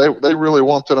 boy, they really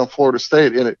whomped it on Florida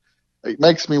State, and it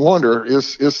makes me wonder,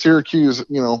 is Syracuse,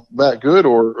 that good,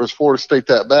 or is Florida State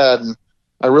that bad? And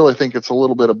I really think it's a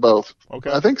little bit of both.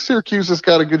 Okay. I think Syracuse has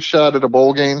got a good shot at a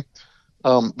bowl game.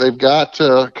 They've got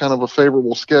kind of a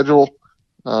favorable schedule.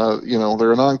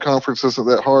 Their non-conference isn't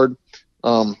that hard.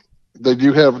 They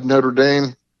do have Notre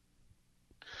Dame.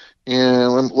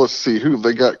 And let's see who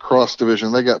they got cross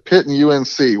division. They got Pitt and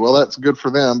UNC. Well, that's good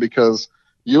for them because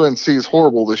UNC is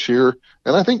horrible this year,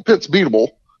 and I think Pitt's beatable.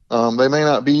 They may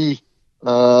not be.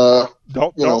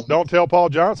 Don't tell Paul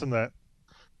Johnson that.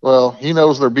 Well, he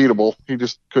knows they're beatable. He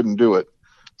just couldn't do it.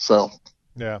 So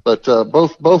yeah. But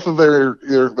both of their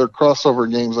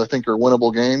crossover games I think are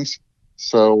winnable games.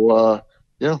 So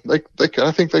I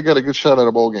think they got a good shot at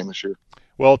a bowl game this year.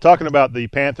 Well, talking about the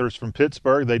Panthers from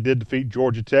Pittsburgh, they did defeat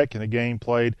Georgia Tech in a game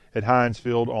played at Heinz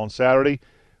Field on Saturday.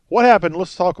 What happened?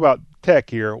 Let's talk about Tech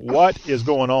here. What is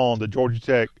going on that Georgia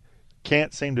Tech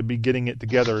can't seem to be getting it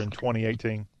together in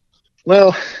 2018?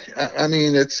 Well, I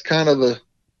mean, it's kind of the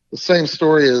same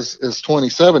story as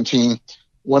 2017.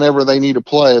 Whenever they need a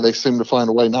play, they seem to find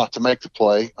a way not to make the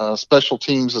play. Special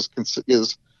teams has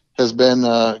been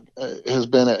at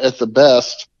the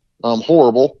best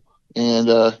horrible. And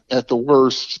at the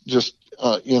worst, just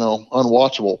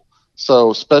unwatchable.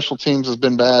 So special teams has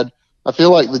been bad. I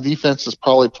feel like the defense is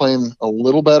probably playing a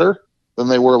little better than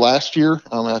they were last year.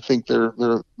 I think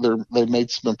they've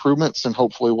made some improvements, and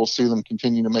hopefully we'll see them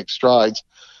continue to make strides.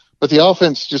 But the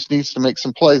offense just needs to make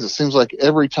some plays. It seems like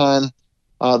every time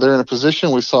they're in a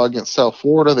position, we saw against South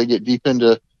Florida, they get deep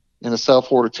into South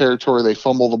Florida territory, they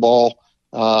fumble the ball.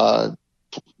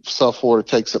 South Florida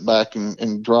takes it back and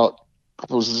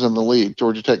was in the lead.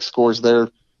 Georgia Tech scores there.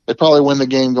 They probably win the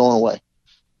game going away.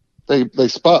 They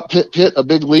spot Pitt a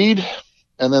big lead,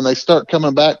 and then they start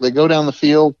coming back. They go down the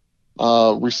field.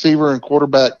 Receiver and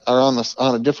quarterback are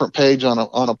on a different page on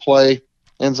a play.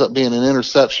 Ends up being an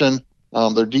interception.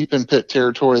 They're deep in Pitt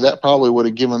territory. That probably would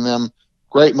have given them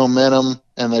great momentum,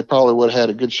 and they probably would have had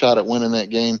a good shot at winning that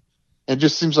game. It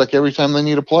just seems like every time they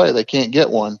need a play, they can't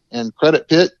get one. And credit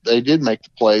Pitt, they did make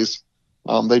the plays.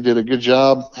 They did a good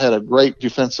job, had a great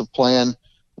defensive plan.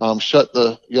 shut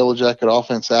the Yellow Jacket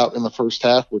offense out in the first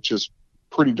half, which is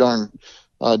pretty darn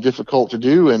difficult to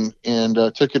do, and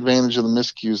took advantage of the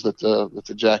miscues that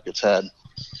the Jackets had.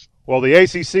 Well, the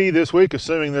ACC this week,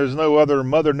 assuming there's no other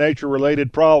Mother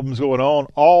Nature-related problems going on,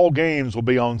 all games will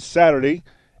be on Saturday.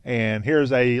 And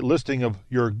here's a listing of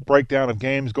your breakdown of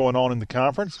games going on in the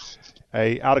conference.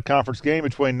 A out-of-conference game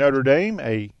between Notre Dame,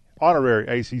 a honorary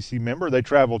ACC member. They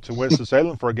travel to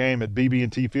Winston-Salem for a game at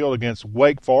BB&T Field against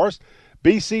Wake Forest.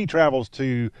 BC travels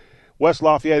to West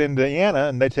Lafayette, Indiana,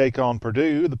 and they take on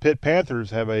Purdue. The Pitt Panthers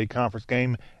have a conference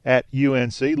game at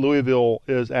UNC. Louisville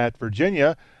is at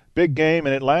Virginia. Big game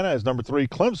in Atlanta as number 3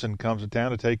 Clemson comes to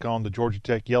town to take on the Georgia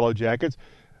Tech Yellow Jackets.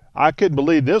 I couldn't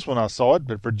believe this when I saw it,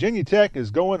 but Virginia Tech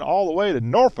is going all the way to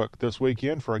Norfolk this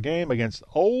weekend for a game against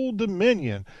Old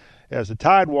Dominion as the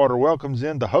Tidewater welcomes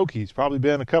in the Hokies. Probably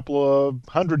been a couple of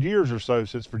 100 years or so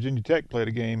since Virginia Tech played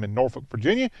a game in Norfolk,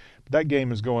 Virginia. But that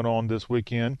game is going on this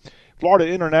weekend. Florida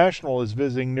International is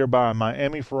visiting nearby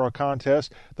Miami for a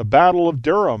contest. The Battle of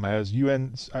Durham as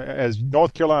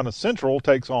North Carolina Central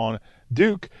takes on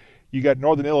Duke. You got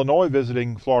Northern Illinois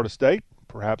visiting Florida State.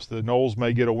 Perhaps the Noles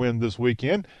may get a win this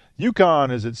weekend.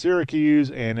 UConn is at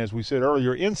Syracuse, and as we said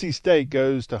earlier, NC State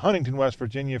goes to Huntington, West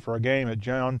Virginia for a game at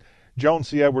Joan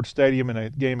C. Edwards Stadium in a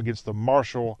game against the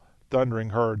Marshall Thundering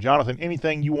Herd. Jonathan,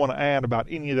 anything you want to add about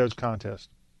any of those contests?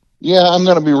 Yeah, I'm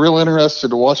going to be real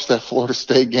interested to watch that Florida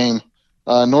State game.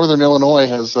 Northern Illinois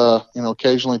has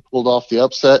occasionally pulled off the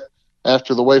upset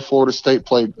after the way Florida State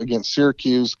played against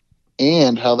Syracuse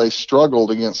and how they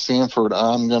struggled against Samford.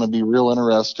 I'm going to be real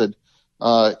interested.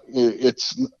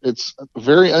 It's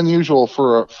very unusual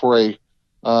for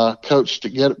a coach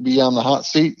to be on the hot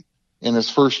seat in his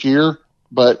first year,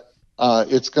 but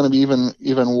it's going to be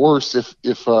even worse if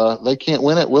they can't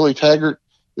win it. Willie Taggart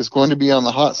is going to be on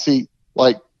the hot seat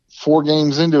like 4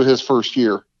 games into his first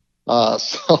year,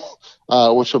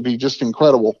 which will be just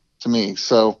incredible to me.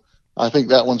 So I think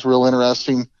that one's real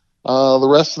interesting. The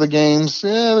rest of the games,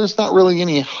 there's not really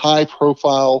any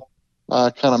high-profile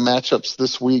kind of matchups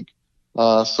this week.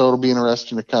 So it'll be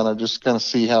interesting to kind of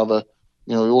see how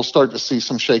we'll start to see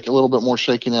a little bit more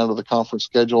shaking out of the conference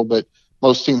schedule, but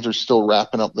most teams are still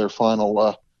wrapping up their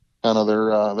final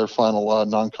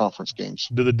non-conference games.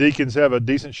 Do the Deacons have a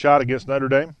decent shot against Notre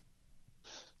Dame?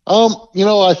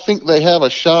 I think they have a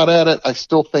shot at it. I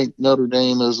still think Notre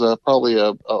Dame is probably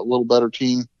a little better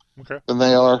team than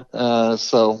they are.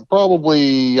 So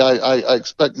probably I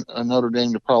expect Notre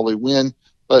Dame to probably win.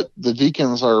 But the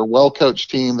Deacons are a well-coached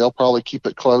team. They'll probably keep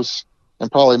it close and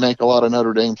probably make a lot of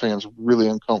Notre Dame fans really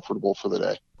uncomfortable for the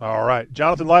day. All right.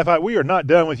 Jonathan Leifheit, we are not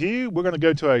done with you. We're going to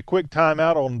go to a quick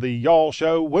timeout on the Y'all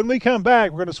Show. When we come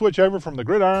back, we're going to switch over from the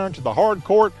gridiron to the hard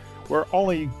court. We're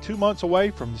only 2 months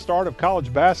away from the start of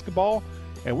college basketball,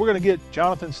 and we're going to get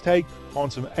Jonathan's take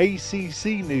on some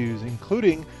ACC news,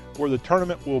 including where the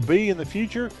tournament will be in the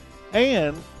future,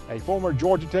 and a former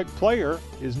Georgia Tech player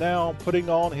is now putting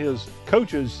on his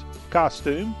coach's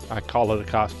costume. I call it a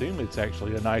costume. It's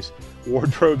actually a nice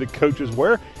wardrobe that coaches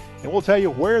wear, and we'll tell you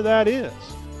where that is.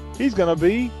 He's going to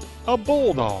be a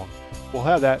Bulldog. We'll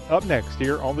have that up next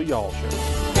here on the Y'all Show.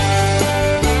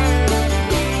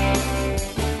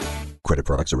 Credit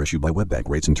products are issued by WebBank.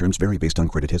 Rates and terms vary based on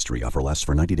credit history. Offer lasts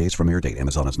for 90 days from air date.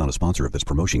 Amazon is not a sponsor of this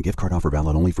promotion. Gift card offer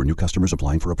valid only for new customers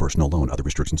applying for a personal loan. Other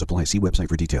restrictions apply. See website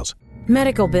for details.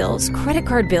 Medical bills, credit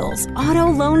card bills, auto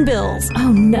loan bills.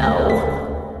 Oh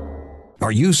no.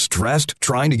 Are you stressed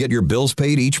trying to get your bills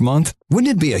paid each month?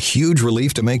 Wouldn't it be a huge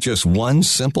relief to make just one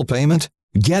simple payment?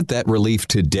 Get that relief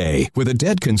today with a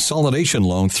debt consolidation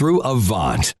loan through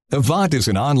Avant. Avant is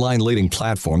an online lending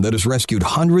platform that has rescued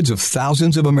hundreds of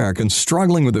thousands of Americans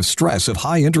struggling with the stress of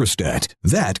high interest debt.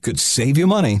 That could save you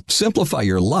money, simplify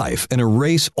your life, and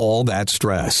erase all that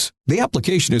stress. The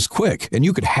application is quick, and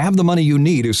you could have the money you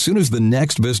need as soon as the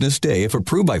next business day if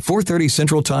approved by 4:30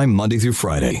 Central Time, Monday through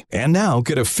Friday. And now,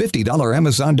 get a $50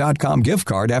 Amazon.com gift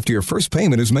card after your first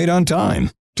payment is made on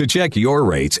time. To check your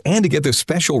rates and to get this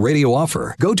special radio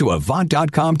offer, go to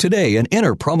Avant.com today and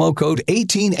enter promo code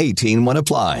 1818 when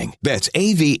applying. That's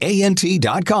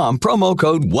AVANT.com, promo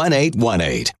code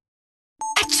 1818.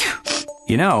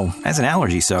 You know, as an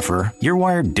allergy sufferer, you're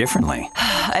wired differently.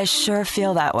 I sure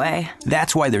feel that way.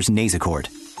 That's why there's Nasacort.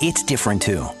 It's different,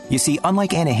 too. You see, unlike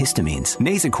antihistamines,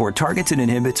 Nasacort targets and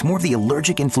inhibits more of the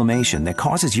allergic inflammation that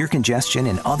causes ear congestion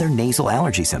and other nasal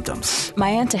allergy symptoms.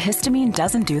 My antihistamine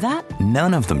doesn't do that?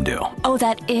 None of them do. Oh,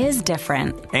 that is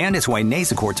different. And it's why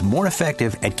Nasacort's more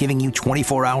effective at giving you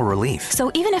 24-hour relief.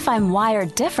 So even if I'm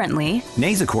wired differently...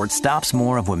 Nasacort stops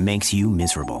more of what makes you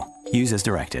miserable. Use as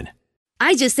directed.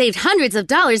 I just saved hundreds of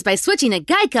dollars by switching to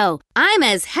Geico. I'm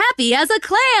as happy as a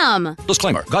clam.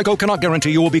 Disclaimer. Geico cannot guarantee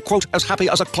you will be, quote, as happy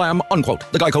as a clam,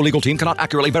 unquote. The Geico legal team cannot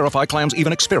accurately verify clams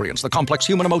even experience the complex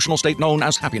human emotional state known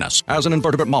as happiness. As an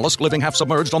invertebrate mollusk living half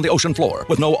submerged on the ocean floor,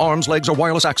 with no arms, legs, or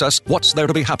wireless access, what's there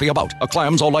to be happy about? A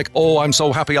clam's all like, oh, I'm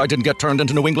so happy I didn't get turned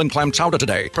into New England clam chowder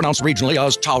today, pronounced regionally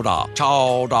as chowder.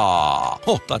 Chowder.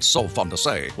 Oh, that's so fun to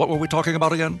say. What were we talking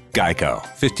about again? Geico.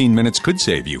 15 minutes could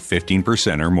save you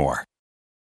 15% or more.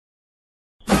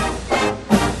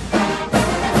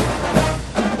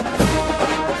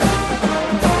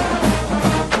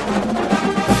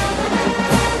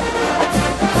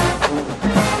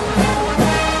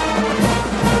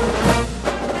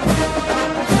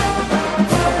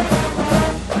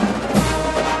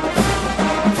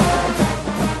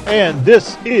 And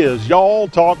this is Y'all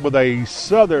Talk with a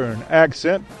Southern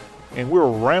accent, and we're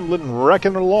rambling and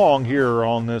wrecking along here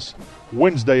on this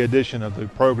Wednesday edition of the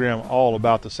program All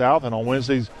About the South. And on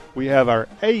Wednesdays, we have our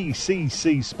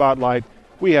ACC Spotlight.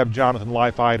 We have Jonathan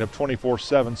Leifheit of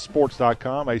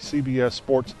 247sports.com, a CBS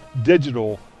Sports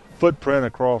digital footprint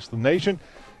across the nation.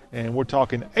 And we're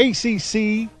talking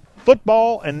ACC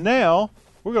football, and now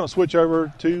we're going to switch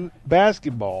over to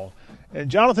basketball.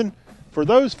 And Jonathan, for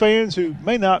those fans who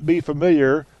may not be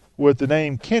familiar with the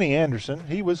name Kenny Anderson,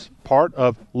 he was part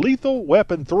of Lethal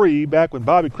Weapon 3 back when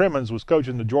Bobby Crimmins was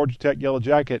coaching the Georgia Tech Yellow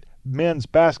Jacket men's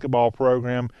basketball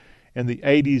program in the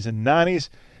 80s and 90s.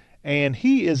 And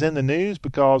he is in the news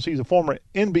because he's a former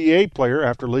NBA player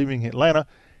after leaving Atlanta,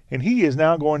 and he is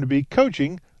now going to be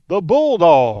coaching the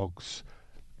Bulldogs.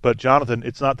 But, Jonathan,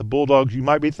 it's not the Bulldogs you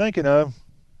might be thinking of.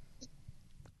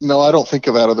 No, I don't think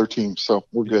of that other team, so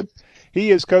we're good.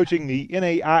 He is coaching the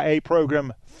NAIA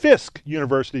program Fisk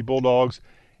University Bulldogs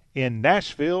in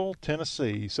Nashville,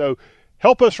 Tennessee. So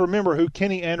help us remember who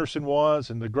Kenny Anderson was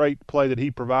and the great play that he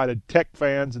provided Tech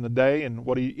fans in the day and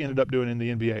what he ended up doing in the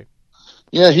NBA.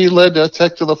 Yeah, he led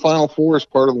Tech to the Final Four as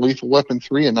part of Lethal Weapon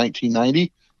 3 in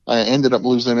 1990. Ended up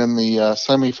losing in the in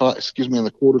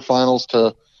the quarterfinals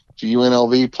to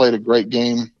UNLV. Played a great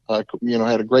game. Had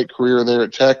a great career there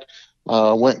at Tech.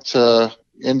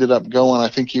 Ended up going, I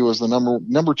think he was the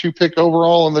number 2 pick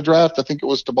overall in the draft. I think it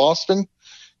was to Boston.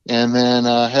 And then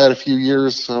had a few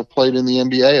years played in the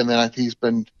NBA, and then I think he's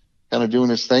been kind of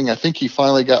doing his thing. I think he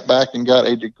finally got back and got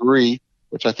a degree,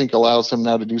 which I think allows him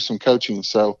now to do some coaching.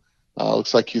 So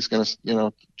looks like he's going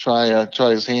to try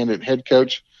his hand at head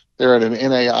coach there at an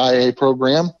NAIA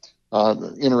program.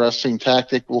 Interesting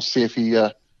tactic. We'll see if he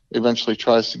eventually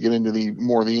tries to get into the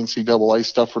NCAA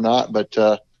stuff or not. But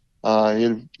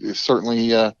it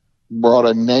certainly brought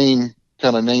a name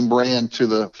brand to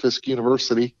the Fisk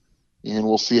University, and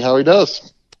we'll see how he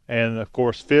does. And, of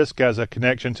course, Fisk has a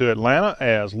connection to Atlanta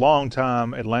as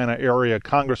longtime Atlanta area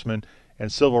congressman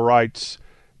and civil rights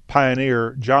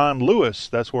pioneer John Lewis.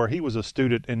 That's where he was a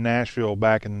student in Nashville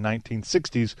back in the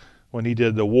 1960s when he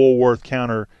did the Woolworth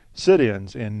counter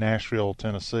sit-ins in Nashville,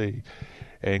 Tennessee.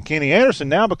 And Kenny Anderson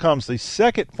now becomes the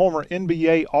second former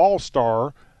NBA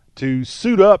All-Star to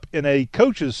suit up in a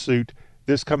coach's suit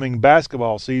this coming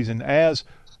basketball season as,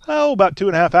 about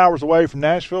 2.5 hours away from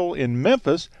Nashville in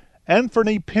Memphis,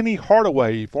 Anthony Penny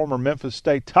Hardaway, former Memphis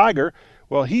State Tiger,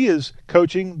 well, he is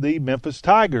coaching the Memphis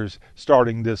Tigers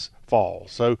starting this fall.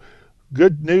 So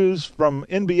good news from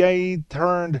NBA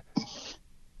turned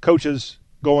coaches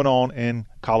going on in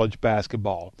college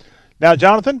basketball. Now,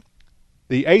 Jonathan,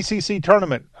 the ACC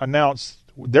tournament announced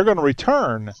they're going to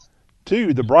return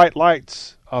to the bright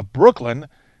lights of Brooklyn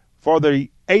for the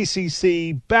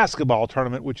ACC basketball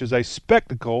tournament, which is a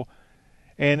spectacle,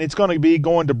 and it's going to be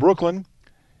going to Brooklyn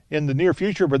in the near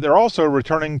future, but they're also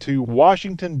returning to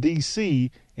Washington, D.C.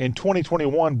 in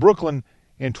 2021, Brooklyn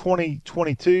in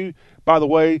 2022. By the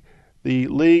way, the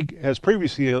league has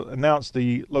previously announced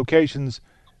the locations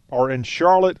are in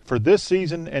Charlotte for this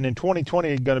season, and in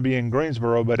 2020 going to be in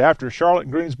Greensboro, but after Charlotte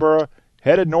and Greensboro,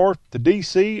 headed north to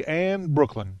D.C. and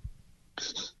Brooklyn.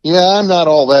 Yeah, I'm not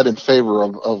all that in favor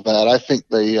of that. I think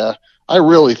I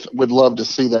really would love to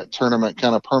see that tournament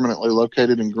kind of permanently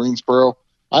located in Greensboro.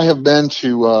 I have been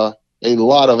to a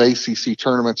lot of ACC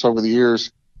tournaments over the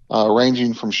years,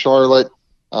 ranging from Charlotte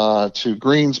to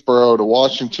Greensboro to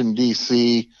Washington,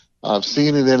 D.C. I've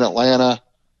seen it in Atlanta,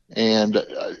 and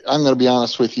I'm going to be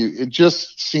honest with you, it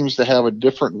just seems to have a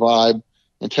different vibe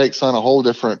and takes on a whole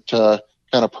different kind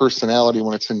of personality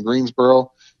when it's in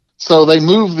Greensboro. So they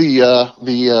moved the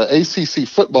ACC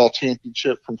football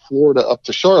championship from Florida up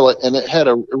to Charlotte, and it had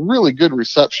a really good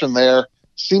reception there.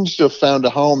 Seems to have found a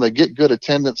home. They get good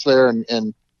attendance there, and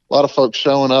a lot of folks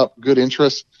showing up, good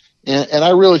interest. And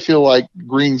I really feel like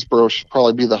Greensboro should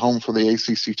probably be the home for the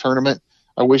ACC tournament.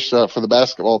 I wish for the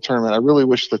basketball tournament, I really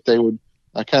wish that they would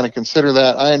kind of consider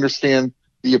that. I understand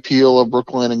the appeal of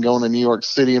Brooklyn and going to New York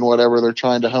City and whatever. They're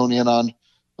trying to hone in on,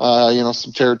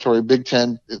 some territory. Big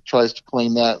Ten tries to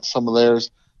claim that, some of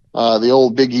theirs. The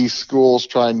old Big East schools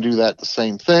try and do that the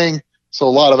same thing. So a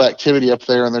lot of activity up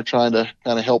there, and they're trying to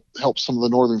kind of help some of the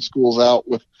northern schools out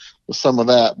with some of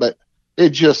that. But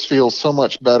it just feels so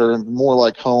much better and more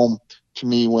like home to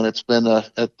me when it's been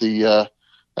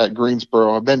at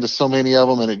Greensboro. I've been to so many of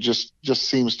them, and it just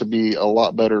seems to be a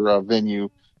lot better venue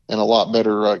and a lot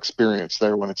better experience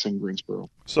there when it's in Greensboro.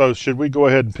 So should we go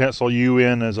ahead and pencil you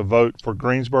in as a vote for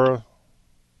Greensboro?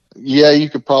 Yeah, you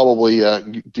could probably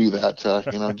do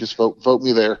that. Just vote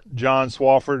me there. John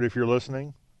Swofford, if you're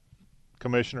listening,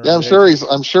 Commissioner. Yeah,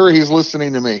 I'm sure he's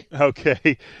listening to me.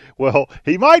 Okay. Well,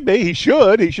 he might be. He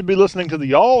should. He should be listening to the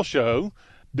Y'all Show.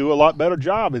 Do a lot better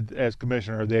job as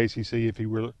Commissioner of the ACC if he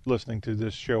were listening to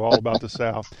this show all about the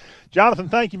South. Jonathan,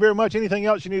 thank you very much. Anything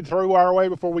else you need to throw our way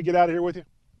before we get out of here with you?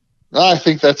 I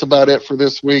think that's about it for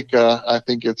this week. I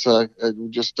think it's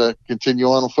just continue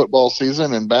on with football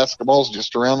season, and basketball's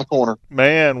just around the corner.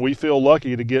 Man, we feel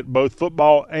lucky to get both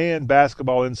football and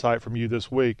basketball insight from you this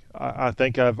week. I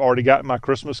think I've already gotten my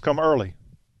Christmas come early.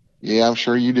 Yeah, I'm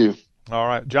sure you do. All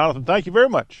right. Jonathan, thank you very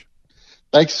much.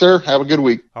 Thanks, sir. Have a good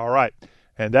week. All right.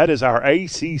 And that is our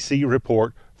ACC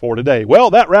report for today. Well,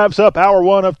 that wraps up hour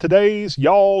one of today's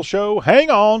Y'all Show. Hang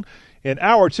on. In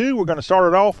hour two, we're going to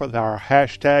start it off with our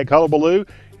hashtag Hullabaloo,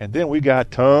 and then we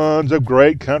got tons of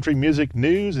great country music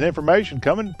news and information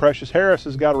coming. Precious Harris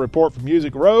has got a report from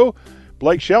Music Row.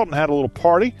 Blake Shelton had a little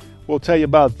party. We'll tell you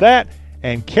about that.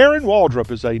 And Karen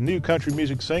Waldrop is a new country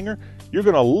music singer. You're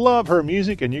going to love her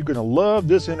music, and you're going to love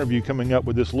this interview coming up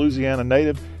with this Louisiana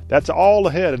native. That's all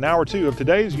ahead in hour two of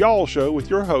today's Y'all Show with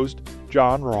your host,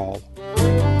 John Rawl.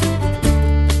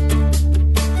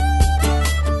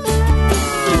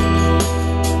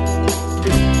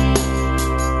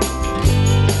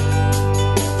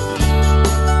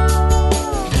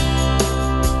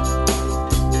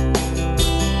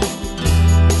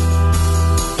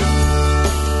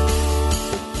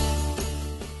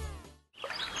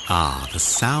 Ah, the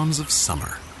sounds of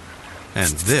summer.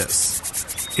 And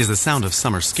this is the sound of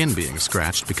summer skin being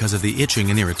scratched because of the itching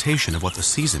and irritation of what the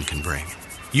season can bring.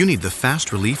 You need the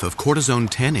fast relief of Cortisone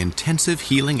 10 Intensive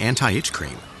Healing Anti-Itch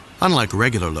Cream. Unlike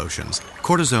regular lotions,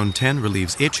 Cortisone 10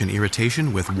 relieves itch and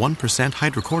irritation with 1%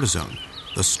 hydrocortisone,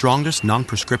 the strongest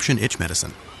non-prescription itch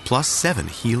medicine, plus 7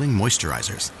 healing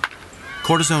moisturizers.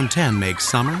 Cortisone 10 makes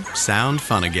summer sound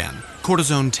fun again.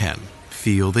 Cortisone 10.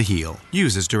 Feel the heal.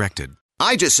 Use as directed.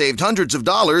 I just saved hundreds of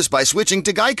dollars by switching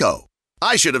to Geico.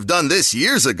 I should have done this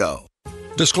years ago.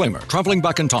 Disclaimer, traveling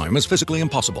back in time is physically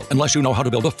impossible unless you know how to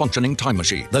build a functioning time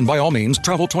machine. Then by all means,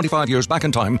 travel 25 years back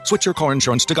in time, switch your car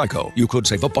insurance to Geico. You could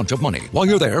save a bunch of money. While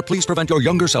you're there, please prevent your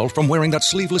younger self from wearing that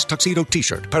sleeveless tuxedo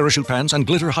t-shirt, parachute pants, and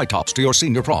glitter high tops to your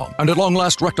senior prom. And at long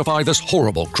last, rectify this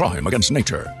horrible crime against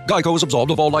nature. Geico is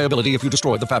absolved of all liability if you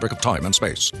destroy the fabric of time and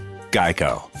space.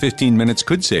 Geico. 15 minutes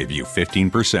could save you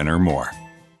 15% or more.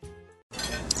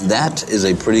 That is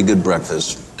a pretty good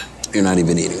breakfast. You're not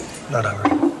even eating. Not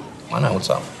hungry. Why not? What's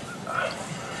up?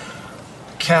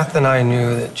 Kath and I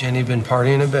knew that Jenny'd been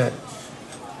partying a bit.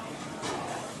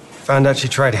 Found out she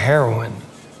tried heroin.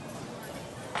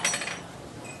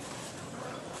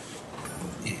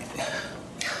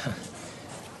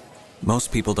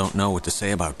 Most people don't know what to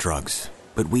say about drugs,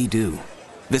 but we do.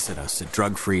 Visit us at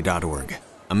drugfree.org.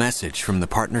 A message from the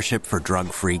Partnership for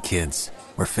Drug-Free Kids,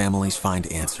 where families find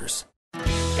answers.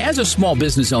 As a small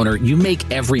business owner, you make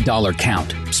every dollar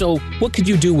count. So what could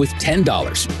you do with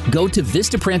 $10? Go to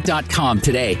Vistaprint.com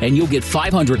today and you'll get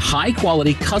 500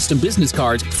 high-quality custom business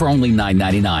cards for only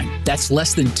 $9.99. That's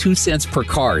less than 2 cents per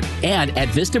card. And at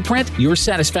Vistaprint, your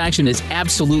satisfaction is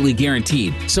absolutely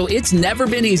guaranteed. So it's never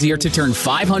been easier to turn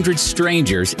 500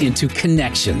 strangers into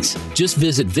connections. Just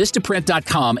visit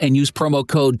Vistaprint.com and use promo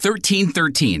code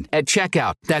 1313 at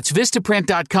checkout. That's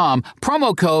Vistaprint.com,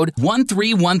 promo code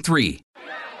 1313.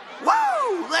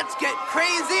 Woo! Let's get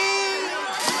crazy!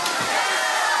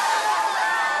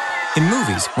 In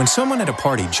movies, when someone at a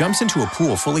party jumps into a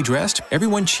pool fully dressed,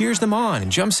 everyone cheers them on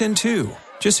and jumps in too.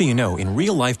 Just so you know, in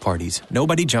real-life parties,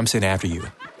 nobody jumps in after you.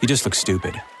 You just look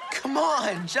stupid. Come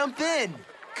on, jump in!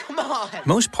 Come on!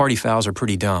 Most party fouls are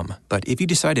pretty dumb, but if you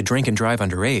decide to drink and drive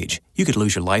underage, you could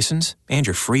lose your license and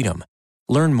your freedom.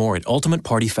 Learn more at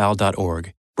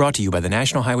ultimatepartyfoul.org. Brought to you by the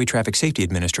National Highway Traffic Safety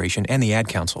Administration and the Ad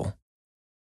Council.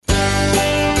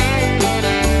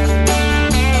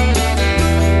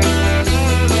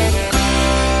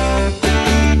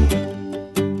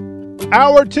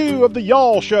 Hour 2 of the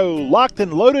Y'all Show, locked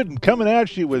and loaded and coming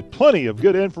at you with plenty of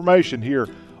good information here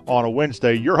on a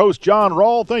Wednesday. Your host, John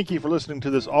Rawl. Thank you for listening to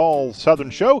this all-Southern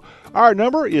show. Our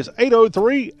number is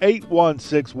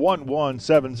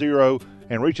 803-816-1170,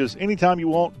 and reach us anytime you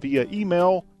want via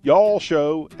email,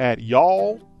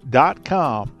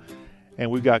 y'allshow@y'all.com. And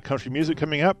we've got country music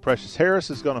coming up. Precious Harris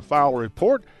is going to file a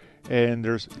report, and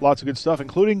there's lots of good stuff,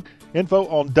 including info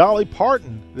on Dolly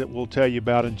Parton that we'll tell you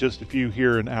about in just a few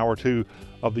here in Hour 2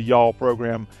 of the Y'all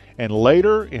program. And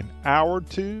later in Hour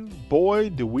 2, boy,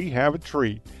 do we have a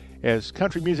treat, as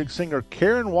country music singer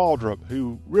Karen Waldrop,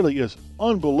 who really is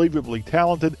unbelievably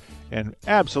talented and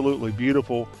absolutely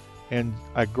beautiful and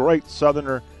a great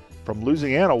Southerner from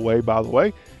Louisiana way, by the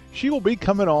way, she will be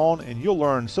coming on, and you'll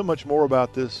learn so much more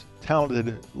about this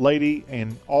talented lady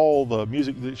and all the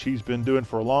music that she's been doing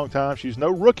for a long time. She's no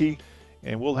rookie,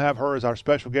 and we'll have her as our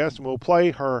special guest, and we'll play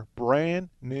her brand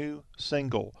new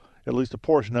single, at least a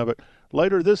portion of it,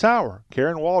 later this hour.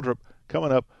 Karen Waldrop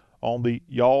coming up on the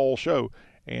Y'all Show.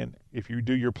 And if you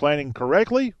do your planning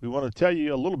correctly, we want to tell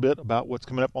you a little bit about what's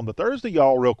coming up on the Thursday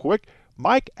Y'all real quick.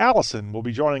 Mike Allison will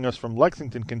be joining us from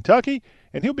Lexington, Kentucky,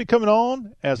 and he'll be coming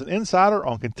on as an insider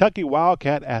on Kentucky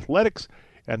Wildcat athletics.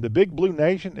 And the Big Blue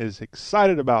Nation is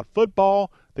excited about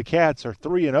football. The Cats are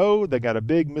 3-0. They got a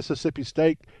big Mississippi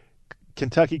State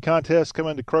Kentucky contest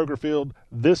coming to Kroger Field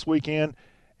this weekend.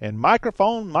 And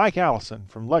Microphone Mike Allison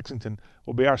from Lexington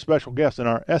will be our special guest in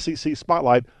our SEC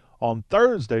Spotlight on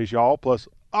Thursdays, y'all, plus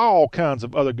all kinds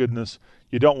of other goodness.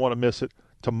 You don't want to miss it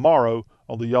tomorrow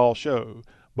on the Y'all Show.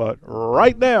 But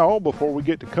right now, before we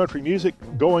get to country music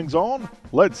goings on,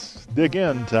 let's dig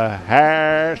into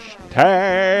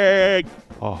hashtag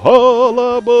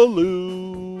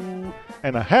hullabaloo.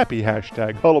 And a happy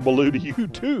hashtag hullabaloo to you,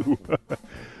 too.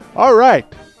 All right.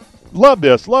 Love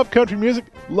this. Love country music.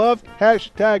 Love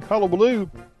hashtag hullabaloo.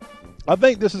 I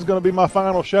think this is going to be my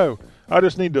final show. I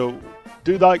just need to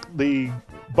do like the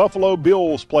Buffalo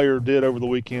Bills player did over the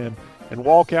weekend and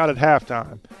walk out at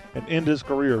halftime and end his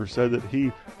career, so that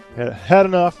he had had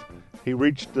enough. He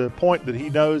reached the point that he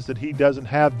knows that he doesn't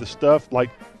have the stuff like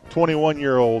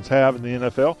 21-year-olds have in the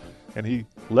NFL, and he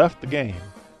left the game.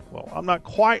 Well, I'm not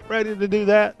quite ready to do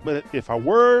that, but if I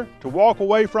were to walk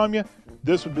away from you,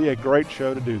 this would be a great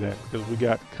show to do that, because we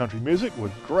got country music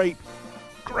with great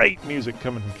music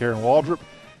coming from Karen Waldrop,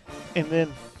 and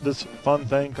then this fun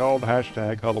thing called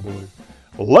hashtag hullabaloo.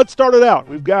 Well, let's start it out.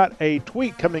 We've got a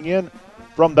tweet coming in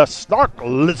from the Snark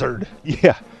Lizard.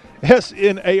 Yeah,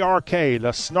 S-N-A-R-K,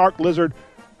 the Snark Lizard,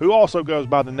 who also goes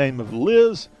by the name of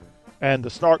Liz. And the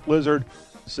Snark Lizard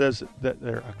says that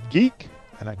they're a geek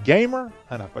and a gamer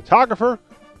and a photographer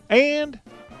and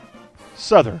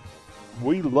Southern.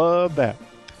 We love that.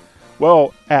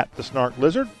 Well, at the Snark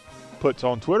Lizard puts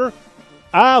on Twitter,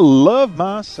 I love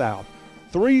my South.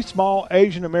 3 small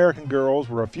Asian American girls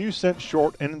were a few cents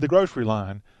short in the grocery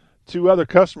line. 2 other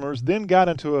customers then got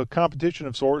into a competition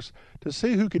of sorts to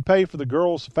see who could pay for the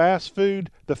girls' fast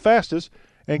food the fastest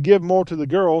and give more to the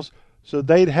girls so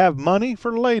they'd have money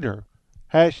for later.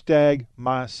 Hashtag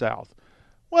my South.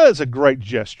 Well, it's a great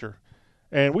gesture,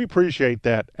 and we appreciate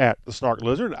that at the Snark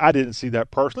Lizard. I didn't see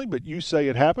that personally, but you say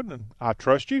it happened, and I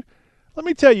trust you. Let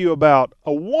me tell you about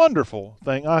a wonderful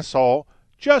thing I saw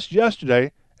just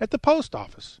yesterday at the post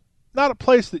office. Not a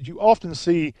place that you often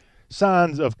see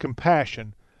signs of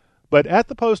compassion, but at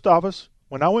the post office,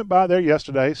 when I went by there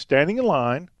yesterday, standing in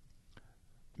line,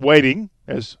 waiting,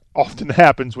 as often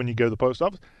happens when you go to the post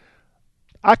office,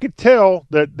 I could tell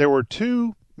that there were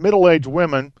 2 middle-aged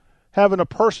women having a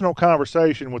personal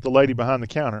conversation with the lady behind the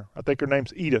counter. I think her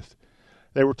name's Edith.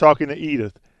 They were talking to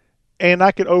Edith. And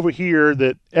I could overhear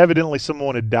that evidently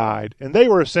someone had died. And they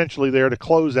were essentially there to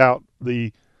close out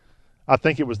I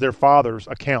think it was their father's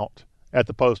account at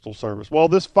the Postal Service. Well,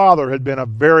 this father had been a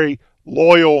very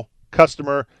loyal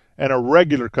customer and a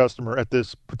regular customer at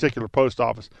this particular post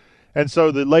office. And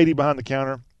so the lady behind the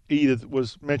counter, Edith,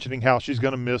 was mentioning how she's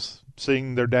going to miss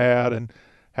seeing their dad and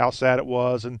how sad it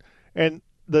was. And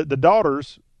the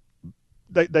daughters,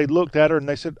 they looked at her and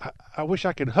they said, I wish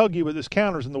I could hug you, but this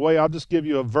counter's in the way. I'll just give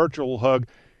you a virtual hug.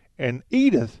 And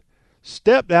Edith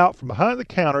stepped out from behind the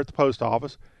counter at the post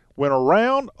office, went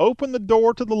around, opened the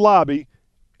door to the lobby,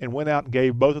 and went out and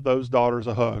gave both of those daughters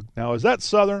a hug. Now, is that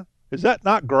Southern? Is that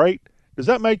not great? Does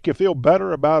that make you feel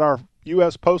better about our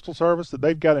U.S. Postal Service, that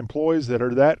they've got employees that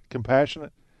are that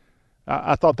compassionate?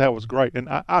 I thought that was great. And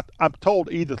I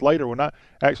told Edith later, when I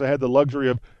actually had the luxury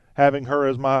of having her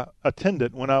as my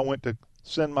attendant when I went to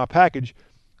send my package,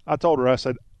 I told her, I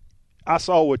said, I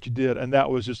saw what you did, and that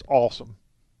was just awesome.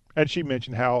 And she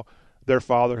mentioned how their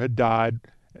father had died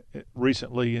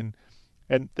recently, and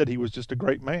and that he was just a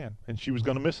great man, and she was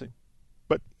going to miss him.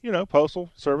 But,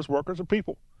 postal service workers are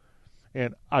people,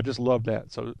 and I just love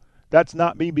that. So that's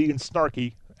not me being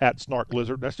snarky at Snark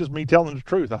Lizard. That's just me telling the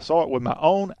truth. I saw it with my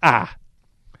own eye.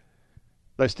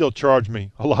 They still charge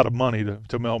me a lot of money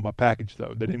to mail my package,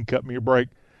 though. They didn't cut me a break.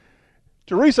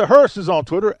 Teresa Hurst is on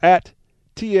Twitter at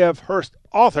TF Hurst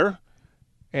Author.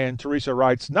 And Teresa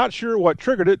writes, not sure what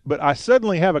triggered it, but I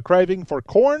suddenly have a craving for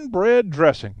cornbread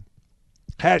dressing.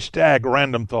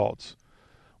 #random thoughts.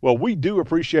 Well, we do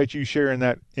appreciate you sharing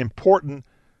that important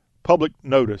public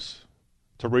notice,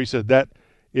 Teresa. That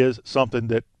is something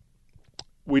that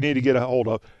we need to get a hold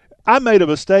of. I made a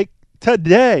mistake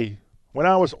today when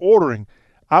I was ordering.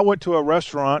 I went to a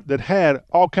restaurant that had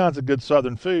all kinds of good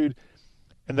Southern food,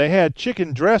 and they had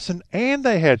chicken dressing and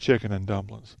they had chicken and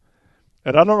dumplings.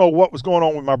 And I don't know what was going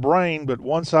on with my brain, but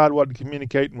one side wasn't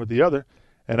communicating with the other.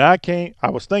 And I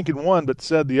was thinking one, but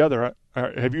said the other.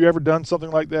 Have you ever done something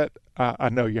like that? I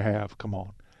know you have. Come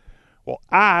on. Well,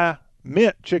 I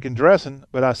meant chicken dressing,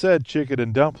 but I said chicken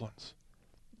and dumplings.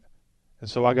 And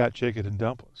so I got chicken and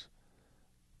dumplings.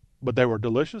 But they were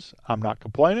delicious. I'm not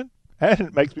complaining. And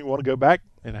it makes me want to go back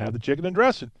and have the chicken and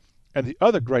dressing. And the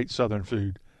other great Southern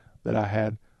food that I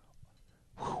had.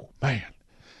 Whew, man,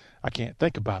 I can't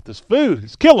think about this food.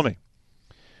 It's killing me.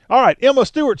 All right, Emma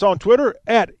Stewart's on Twitter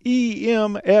at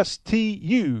EMSTU,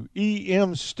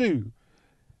 EMStew,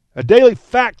 a daily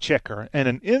fact checker and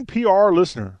an NPR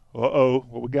listener. Uh-oh,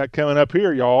 what we got coming up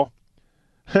here, y'all?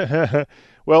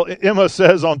 Well, Emma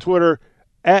says on Twitter,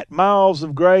 at Miles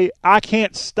of Gray, I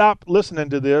can't stop listening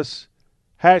to this.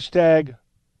 #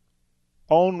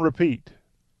 on repeat.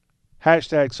 #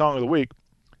 song of the week.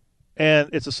 And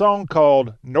it's a song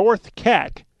called North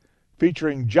Cack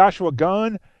featuring Joshua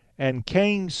Gunn and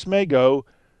Kane Smego.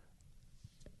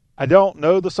 I don't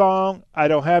know the song. I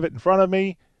don't have it in front of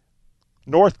me.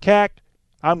 North Cack,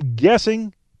 I'm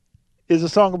guessing, is a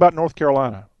song about North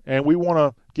Carolina. And we want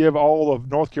to give all of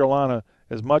North Carolina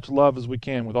as much love as we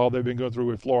can with all they've been going through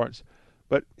with Florence.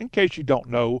 But in case you don't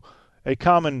know, a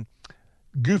common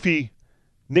goofy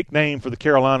nickname for the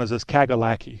Carolinas is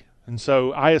Kagalaki. And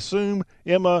so I assume,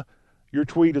 Emma, your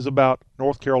tweet is about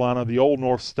North Carolina, the old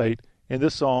North State, in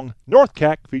this song, North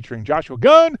Cack, featuring Joshua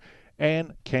Gunn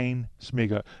and Kane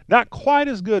Smego. Not quite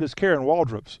as good as Karen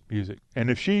Waldrop's music. And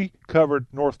if she covered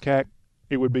North Cack,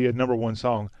 it would be a #1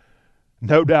 song.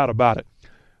 No doubt about it.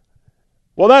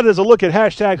 Well, that is a look at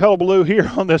 # Hullabaloo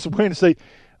here on this Wednesday.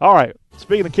 All right,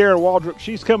 speaking of Karen Waldrop,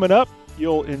 she's coming up.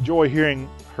 You'll enjoy hearing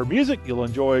her music. You'll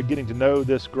enjoy getting to know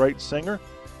this great singer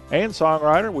and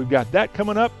songwriter. We've got that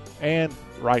coming up. And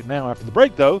right now, after the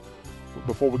break, though,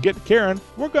 before we get to Karen,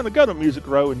 we're going to go to Music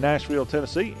Row in Nashville,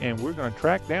 Tennessee, and we're going to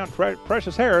track down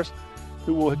Precious Harris,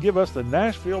 who will give us the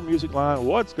Nashville music line,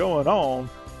 what's going on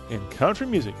in country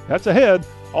music. That's ahead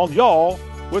on Y'all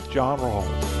with John Rawls.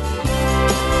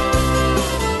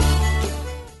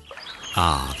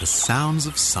 Ah, the sounds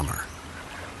of summer.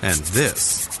 And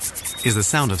this is the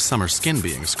sound of summer skin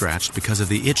being scratched because of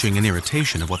the itching and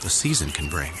irritation of what the season can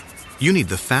bring. You need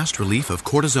the fast relief of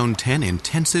Cortisone 10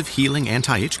 Intensive Healing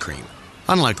Anti-Itch Cream.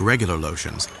 Unlike regular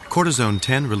lotions, Cortisone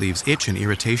 10 relieves itch and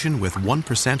irritation with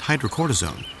 1%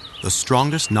 hydrocortisone, the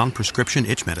strongest non-prescription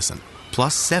itch medicine,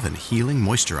 plus 7 healing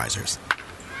moisturizers.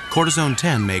 Cortisone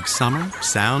 10 makes summer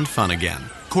sound fun again.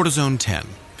 Cortisone 10.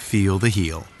 Feel the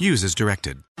heal. Use as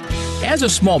directed. As a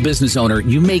small business owner,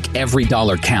 you make every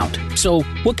dollar count. So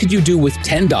what could you do with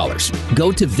 $10?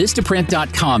 Go to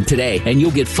Vistaprint.com today and you'll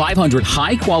get 500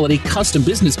 high-quality custom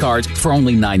business cards for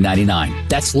only $9.99.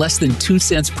 That's less than 2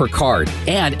 cents per card.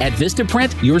 And at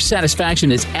Vistaprint, your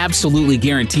satisfaction is absolutely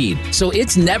guaranteed. So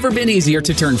it's never been easier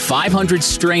to turn 500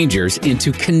 strangers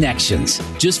into connections.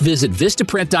 Just visit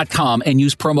Vistaprint.com and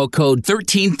use promo code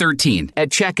 1313 at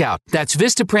checkout. That's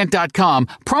Vistaprint.com,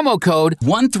 promo code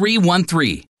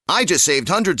 1313. I just saved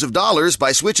hundreds of dollars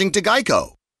by switching to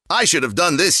Geico. I should have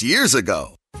done this years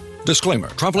ago. Disclaimer,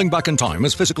 traveling back in time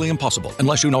is physically impossible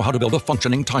unless you know how to build a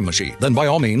functioning time machine. Then by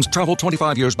all means, travel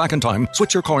 25 years back in time,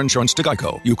 switch your car insurance to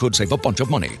Geico. You could save a bunch of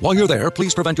money. While you're there,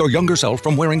 please prevent your younger self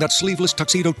from wearing that sleeveless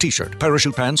tuxedo t-shirt,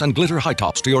 parachute pants, and glitter high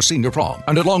tops to your senior prom.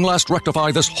 And at long last,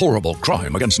 rectify this horrible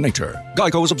crime against nature.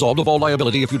 Geico is absolved of all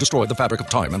liability if you destroy the fabric of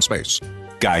time and space.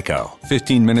 Geico.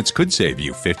 15 minutes could save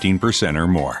you 15% or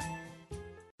more.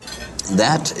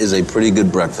 That is a pretty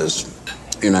good breakfast.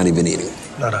 You're not even eating.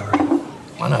 Not ever.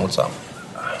 Why not? What's up?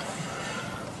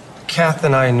 Kath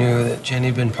and I knew that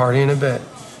Jenny'd been partying a bit.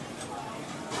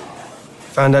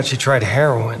 Found out she tried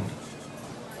heroin.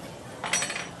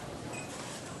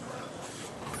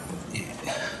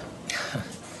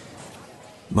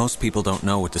 Most people don't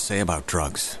know what to say about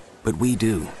drugs, but we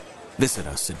do. Visit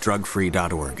us at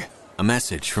drugfree.org. A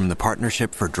message from the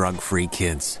Partnership for Drug-Free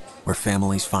Kids, where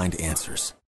families find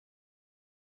answers.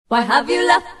 Why have you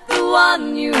left the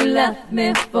one you left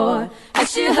me for?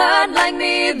 Has she heard like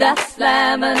me that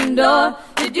slamming door?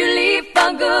 Did you leave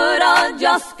for good or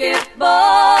just get bored?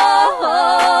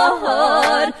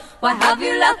 Why have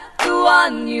you left the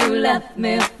one you left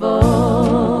me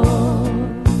for?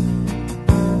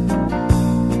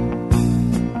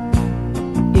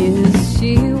 Is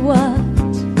she what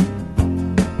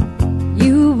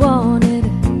you wanted,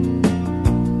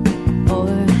 or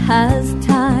has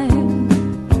time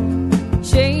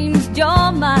changed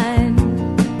your mind?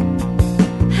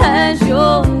 Has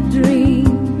your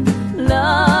dream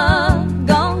love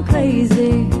gone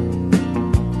crazy?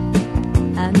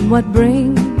 And what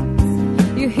brings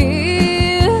you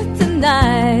here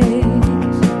tonight?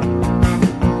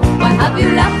 Why have you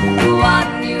left the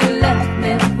one you left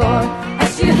me for?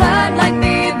 Has she heard like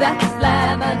me that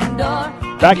slamming door?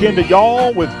 Back into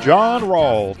Y'all with John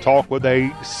Rawl. Talk with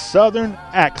a Southern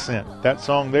accent. That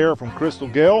song there from Crystal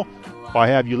Gayle, Why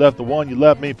Have You Left the One You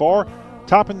Left Me For,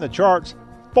 topping the charts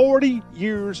 40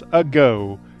 years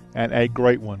ago, and a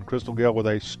great one. Crystal Gayle with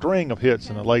a string of hits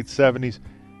in the late 70s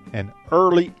and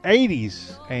early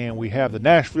 80s. And we have the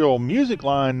Nashville Music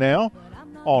Line now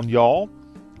on Y'all,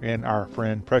 and our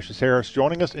friend Precious Harris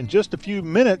joining us in just a few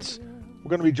minutes. We're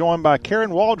going to be joined by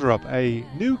Karen Waldrop, a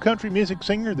new country music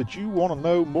singer that you want to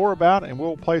know more about, and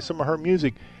we'll play some of her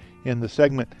music in the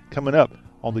segment coming up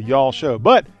on the Y'all Show.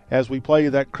 But as we play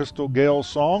that Crystal Gayle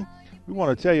song, we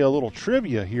want to tell you a little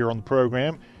trivia here on the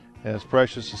program as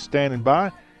Precious is standing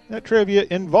by. That trivia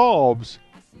involves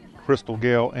Crystal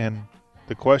Gayle, and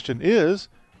the question is,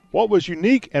 what was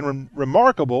unique and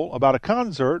remarkable about a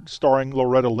concert starring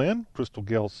Loretta Lynn, Crystal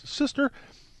Gayle's sister,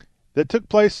 that took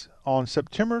place on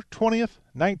September 20th,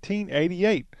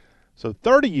 1988. So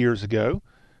 30 years ago,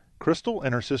 Crystal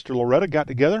and her sister Loretta got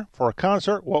together for a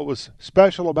concert. What was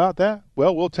special about that?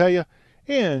 Well, we'll tell you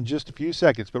in just a few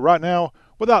seconds. But right now,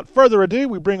 without further ado,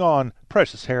 we bring on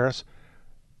Precious Harris,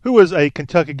 who is a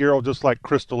Kentucky girl just like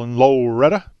Crystal and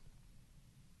Loretta.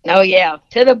 Oh, yeah.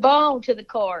 To the bone, to the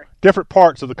core. Different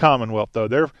parts of the Commonwealth, though.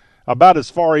 They're about as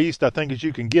far east, I think, as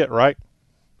you can get, right?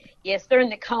 Yes, they're in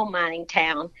the coal mining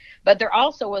town, but there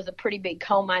also was a pretty big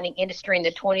coal mining industry in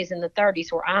the 20s and the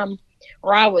 30s where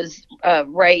I was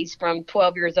raised from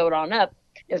 12 years old on up.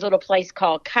 There's a little place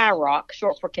called Kyrock,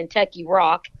 short for Kentucky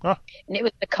Rock, and it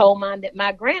was the coal mine that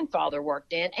my grandfather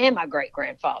worked in and my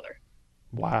great-grandfather.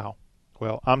 Wow.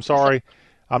 Well, I'm sorry.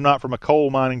 I'm not from a coal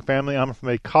mining family. I'm from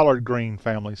a collard green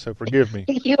family, so forgive me.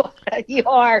 You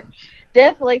are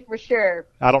definitely, for sure.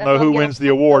 I don't know who wins the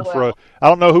award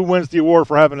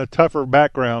for having a tougher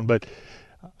background, but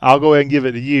I'll go ahead and give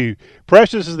it to you.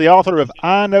 Precious is the author of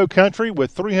I Know Country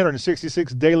with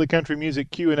 366 daily country music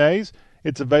Q&As.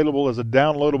 It's available as a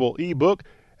downloadable ebook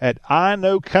at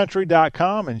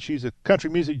iknowcountry.com, and she's a country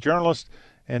music journalist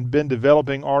and been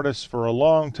developing artists for a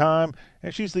long time.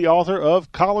 And she's the author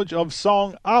of College of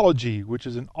Songology, which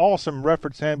is an awesome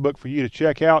reference handbook for you to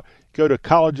check out. Go to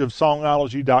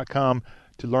collegeofsongology.com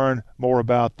to learn more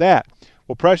about that.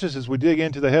 Well, Precious, as we dig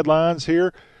into the headlines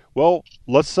here, well,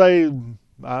 let's say,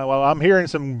 I'm hearing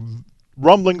some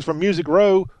rumblings from Music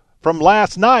Row from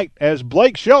last night as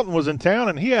Blake Shelton was in town,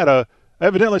 and he had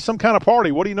evidently some kind of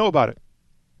party. What do you know about it?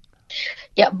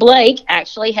 Yeah, Blake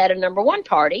actually had a number one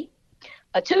party.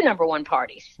 Two number one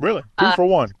parties. Really? Two for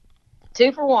one?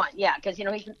 2 for 1, yeah, because, you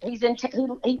know,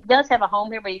 he does have a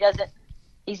home here, but he doesn't,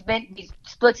 he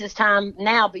splits his time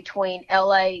now between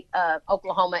L.A.,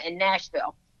 Oklahoma, and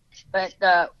Nashville. But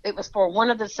it was for, one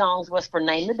of the songs was for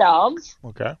Name the Dogs.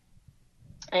 Okay.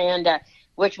 And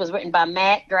which was written by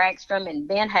Matt Dragstrom and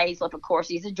Ben Hazlett, of course.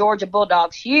 He's a Georgia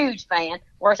Bulldogs huge fan,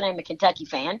 worse than a Kentucky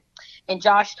fan, and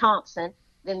Josh Thompson.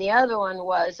 Then the other one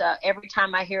was Every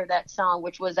Time I Hear That Song,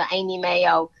 which was Amy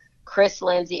Mayo, Chris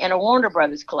Lindsay, and a Warner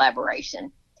Brothers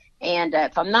collaboration. And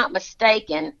if I'm not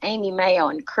mistaken, Amy Mayo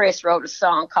and Chris wrote a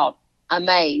song called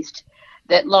Amazed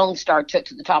that Lone Star took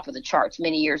to the top of the charts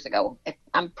many years ago.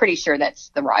 I'm pretty sure that's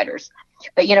the writers.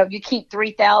 But, you know, if you keep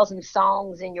 3,000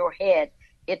 songs in your head,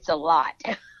 it's a lot.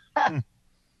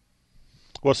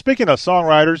 Well, speaking of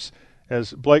songwriters,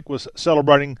 as Blake was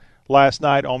celebrating last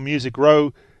night on Music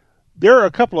Row, there are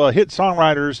a couple of hit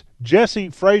songwriters, Jesse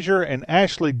Frazier and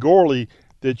Ashley Gorley,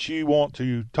 that you want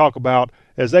to talk about,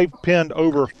 as they've penned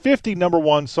over 50 number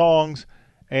one songs,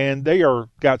 and they are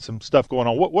got some stuff going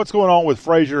on. What's going on with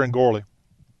Frazier and Gorley?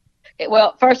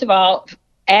 Well, first of all,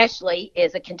 Ashley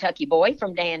is a Kentucky boy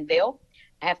from Danville.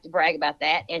 I have to brag about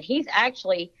that. And he's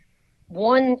actually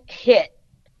one hit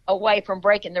away from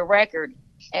breaking the record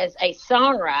as a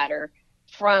songwriter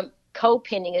from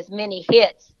co-penning as many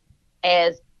hits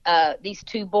as these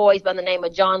two boys by the name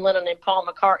of John Lennon and Paul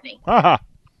McCartney. Uh-huh.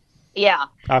 Yeah.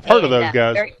 I've heard of those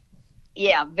guys.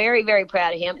 Very, very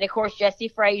proud of him. And, of course, Jesse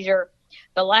Frazier,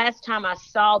 the last time I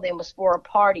saw them was for a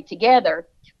party together,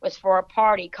 was for a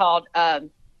party called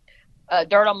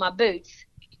Dirt on My Boots.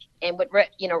 And,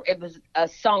 it was a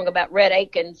song about Red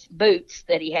Aiken's boots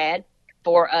that he had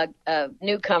for a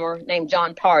newcomer named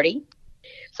John Party.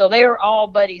 So they're all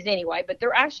buddies anyway, but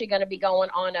they're actually going to be going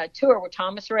on a tour with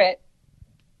Thomas Rhett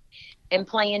and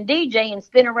playing DJ and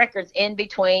spinning records in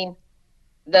between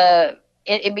the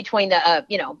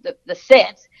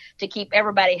sets to keep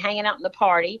everybody hanging out in the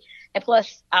party. And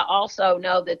plus, I also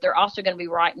know that they're also going to be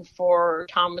writing for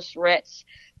Thomas Rhett's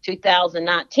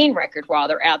 2019 record while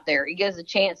they're out there. It gives a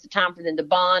chance, the time for them to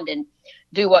bond and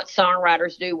do what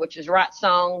songwriters do, which is write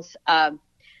songs.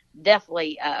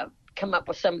 Definitely come up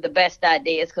with some of the best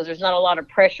ideas, because there's not a lot of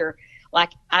pressure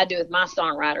like I do with my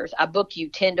songwriters. I book you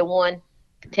 10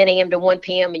 a.m. to 1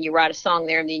 p.m. and you write a song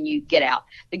there and then you get out.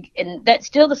 And that's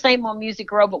still the same on Music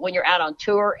Row, but when you're out on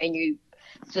tour and you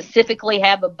specifically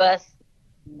have a bus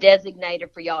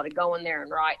designated for y'all to go in there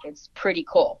and write, it's pretty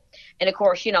cool. And of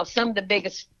course, some of the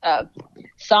biggest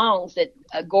songs that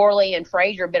Gorley and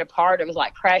Frazier have been a part of is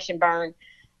like Crash and Burn.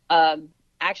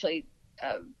 Actually,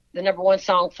 the number one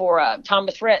song for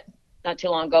Thomas Rhett not too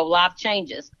long ago, Life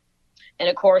Changes. And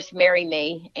of course, Marry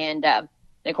Me. And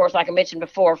of course, like I mentioned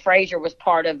before, Frazier was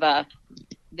part of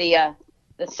the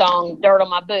song Dirt on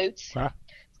My Boots. Huh?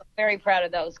 So very proud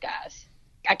of those guys.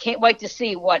 I can't wait to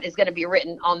see what is going to be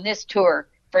written on this tour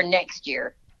for next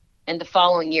year and the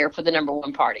following year for the number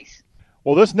one parties.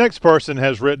 Well, this next person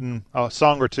has written a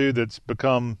song or two that's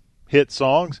become hit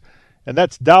songs, and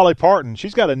that's Dolly Parton.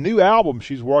 She's got a new album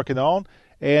she's working on,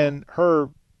 and her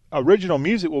original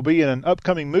music will be in an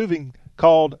upcoming movie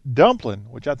called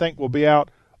Dumpling, which I think will be out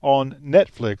on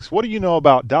Netflix. What do you know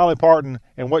about Dolly Parton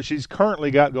and what she's currently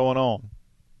got going on?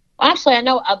 Actually, I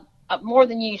know more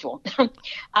than usual.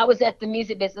 I was at the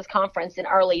Music Business Conference in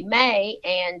early May,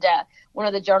 and one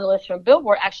of the journalists from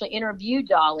Billboard actually interviewed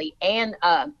Dolly and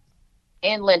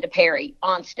Linda Perry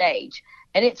on stage.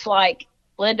 And it's like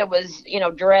Linda was,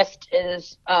 dressed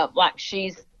as like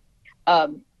she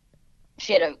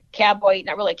had a cowboy,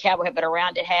 not really a cowboy hat, but a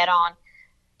rounded hat on,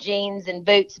 jeans and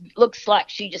boots. Looks like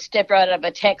she just stepped right out of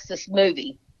a Texas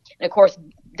movie. And of course,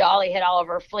 Dolly had all of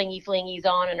her flingies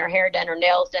on, and her hair done, her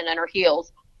nails done, and her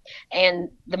heels. And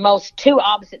the most two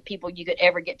opposite people you could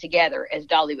ever get together, as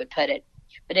Dolly would put it.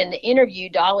 But in the interview,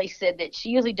 Dolly said that she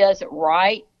usually doesn't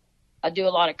write. I do a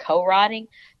lot of co-writing,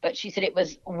 but she said it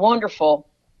was wonderful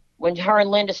when her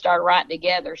and Linda started writing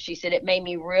together. She said it made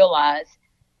me realize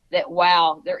that,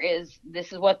 wow,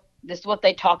 this is what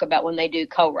they talk about when they do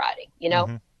co-writing,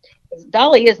 Mm-hmm.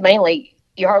 Dolly is mainly,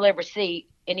 you hardly ever see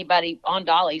anybody on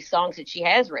Dolly's songs that she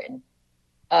has written.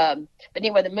 But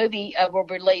anyway, the movie will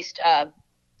be released,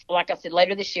 like I said,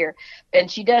 later this year. And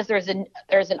there's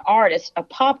an artist, a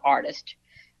pop artist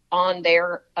on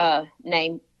there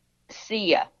named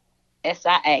Sia,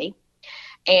 S-I-A.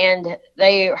 And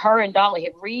her and Dolly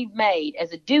have remade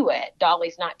as a duet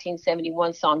Dolly's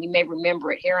 1971 song. You may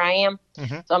remember it, Here I Am.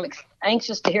 Mm-hmm. So I'm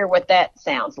anxious to hear what that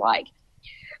sounds like.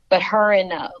 But her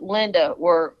and Linda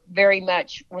were very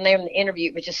much, when they were in the interview,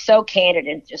 it was just so candid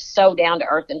and just so down to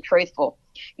earth and truthful.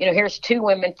 Here's two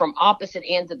women from opposite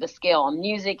ends of the scale on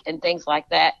music and things like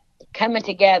that coming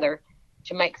together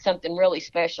to make something really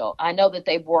special. I know that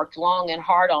they've worked long and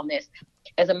hard on this.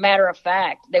 As a matter of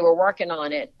fact, they were working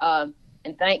on it.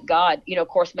 And thank God, of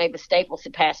course, Mavis Staples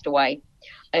had passed away,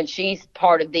 and she's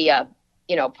part of the,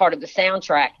 part of the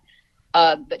soundtrack.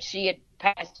 But she had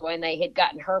passed away, and they had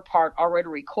gotten her part already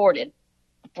recorded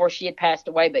before she had passed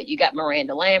away. But you got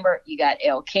Miranda Lambert, you got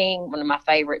Elle King, one of my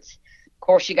favorites. Of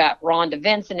course, you got Rhonda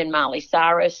Vincent and Miley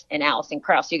Cyrus and Alison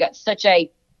Krauss. You got such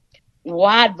a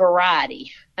wide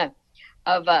variety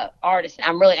of artists.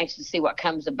 I'm really anxious to see what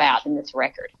comes about in this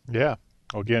record. Yeah,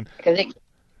 again, because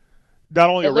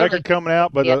not only a record coming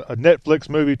out, but a Netflix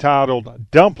movie titled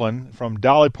Dumpling from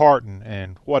Dolly Parton.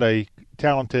 And what a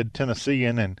talented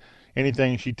Tennessean, and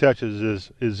anything she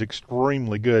touches is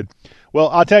extremely good. Well,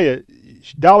 I'll tell you,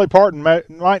 Dolly Parton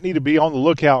might need to be on the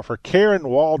lookout for Karen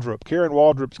Waldrop. Karen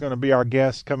Waldrop's going to be our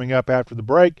guest coming up after the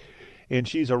break, and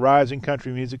she's a rising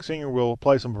country music singer. We'll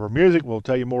play some of her music. We'll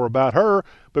tell you more about her.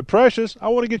 But, Precious, I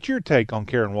want to get your take on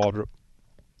Karen Waldrop.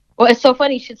 Well, it's so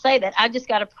funny you should say that. I just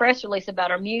got a press release about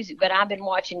her music, but I've been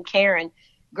watching Karen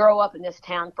grow up in this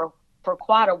town for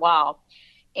quite a while.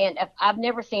 And I've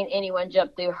never seen anyone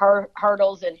jump through her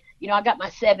hurdles. And, I got my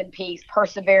 7 P's: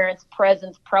 perseverance,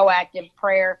 presence, proactive,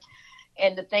 prayer.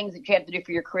 and the things that you have to do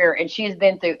for your career. And she has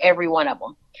been through every one of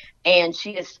them. And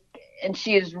she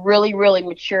is really, really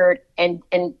matured and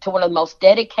to one of the most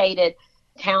dedicated,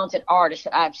 talented artists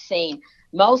that I've seen.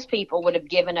 Most people would have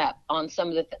given up on some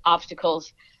of the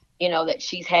obstacles, that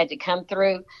she's had to come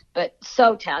through, but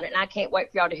so talented. And I can't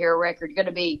wait for y'all to hear a record. You're going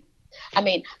to be,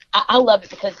 I love it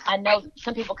because I know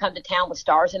some people come to town with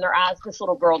stars in their eyes. This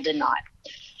little girl did not.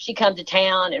 She come to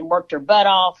town and worked her butt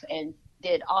off and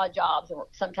did odd jobs or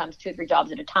sometimes 2 or 3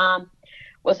 jobs at a time,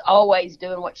 was always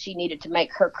doing what she needed to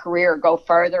make her career go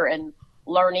further and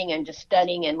learning and just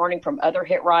studying and learning from other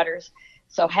hit writers.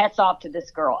 So hats off to this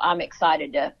girl. I'm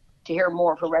excited to hear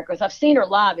more of her records. I've seen her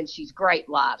live and she's great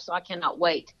live, so I cannot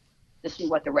wait to see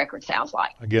what the record sounds like.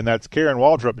 Again, that's Karen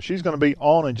Waldrop. She's going to be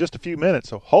on in just a few minutes,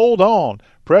 so hold on.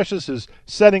 Precious is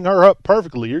setting her up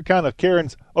perfectly. You're kind of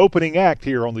Karen's opening act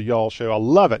here on the Y'all Show. I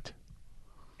love it.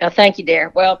 Oh, thank you,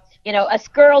 dear. Well, us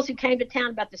girls who came to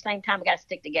town about the same time, we got to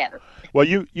stick together. Well,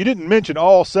 you didn't mention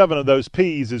all 7 of those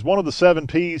P's. Is one of the 7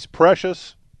 P's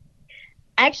Precious?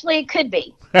 Actually, it could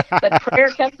be, but prayer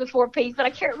comes before peace, but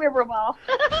I can't remember them all.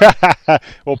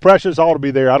 Well, Precious ought to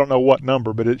be there. I don't know what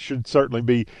number, but it should certainly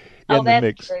be in the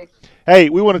mix. True. Hey,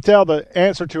 we want to tell the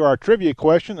answer to our trivia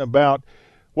question about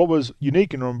what was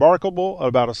unique and remarkable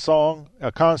about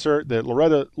a concert that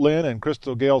Loretta Lynn and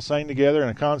Crystal Gayle sang together in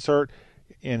a concert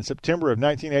in September of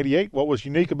 1988. What was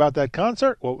unique about that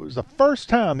concert? Well, it was the first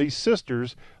time these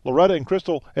sisters, Loretta and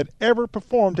Crystal, had ever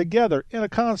performed together in a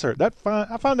concert.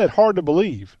 I find that hard to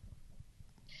believe.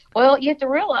 Well, you have to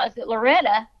realize that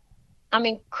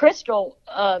Crystal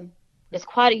is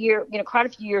quite a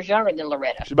few years younger than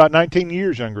Loretta. She's about 19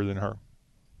 years younger than her.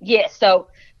 Yes, so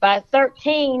by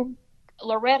 13,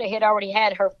 Loretta had already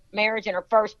had her marriage and her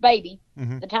first baby.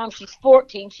 Mm-hmm. The time she's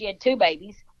 14, she had 2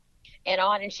 babies.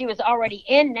 And she was already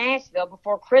in Nashville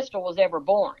before Crystal was ever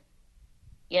born.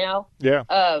 Yeah.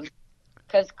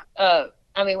 Because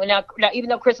even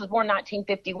though Crystal was born in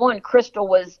 1951, Crystal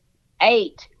was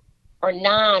 8 or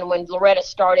 9 when Loretta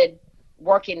started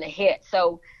working the hit.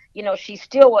 So, she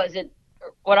still wasn't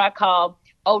what I call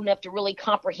old enough to really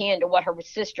comprehend what her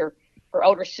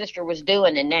older sister was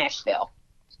doing in Nashville.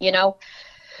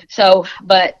 So,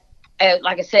 but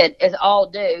like I said, as all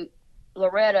do,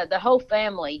 Loretta, the whole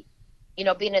family,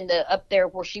 being up there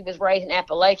where she was raised in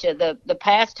Appalachia, the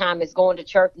pastime is going to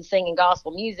church and singing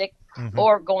gospel music, mm-hmm.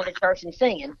 or going to church and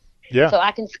singing. Yeah. So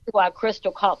I can see why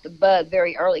Crystal caught the bug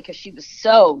very early because she was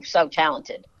so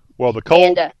talented. Well, the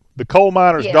coal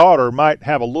miner's daughter might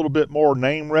have a little bit more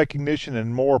name recognition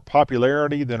and more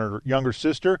popularity than her younger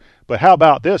sister. But how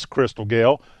about this, Crystal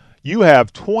Gayle? You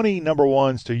have 20 number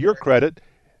ones to your credit,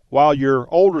 while your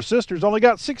older sister's only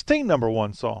got 16 number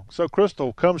one songs. So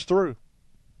Crystal comes through.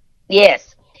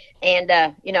 Yes. And,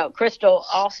 Crystal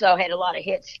also had a lot of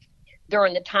hits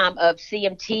during the time of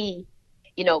CMT,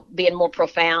 being more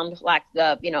profound, like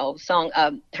the, song,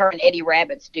 her and Eddie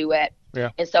Rabbitt's duet.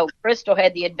 Yeah. And so Crystal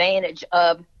had the advantage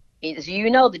of, as the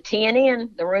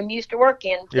TNN, the room you used to work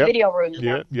in, the video room.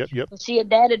 Yep. She had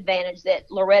that advantage that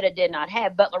Loretta did not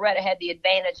have, but Loretta had the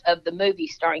advantage of the movie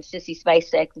starring Sissy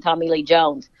Spacek and Tommy Lee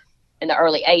Jones in the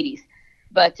early 80s.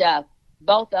 But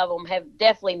both of them have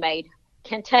definitely made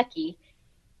Kentucky,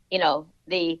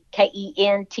 the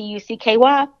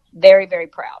Kentucky, very, very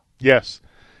proud. Yes.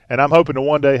 And I'm hoping to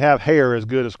one day have hair as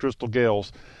good as Crystal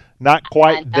Gayle's. Not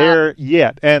quite there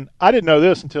yet. And I didn't know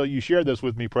this until you shared this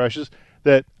with me, Precious,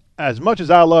 that as much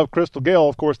as I love Crystal Gayle,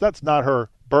 of course, that's not her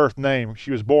birth name. She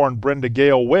was born Brenda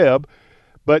Gayle Webb,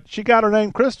 but she got her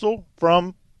name Crystal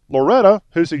from Loretta,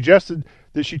 who suggested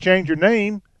that she change her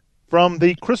name from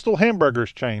the Crystal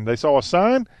Hamburgers chain. They saw a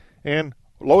sign, and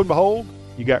lo and behold,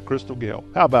 you got Crystal Gayle.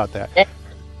 How about that?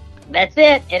 That's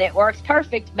it, and it works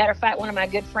perfect. Matter of fact, one of my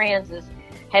good friends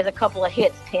has a couple of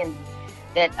hits pinned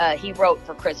that he wrote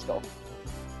for Crystal.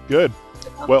 Good.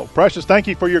 Well, Precious, thank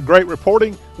you for your great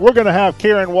reporting. We're going to have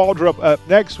Karen Waldrop up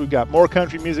next. We've got more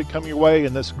country music coming your way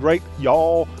in this great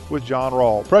Y'all with John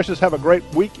Rawl. Precious, have a great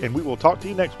week, and we will talk to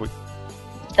you next week.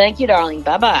 Thank you, darling.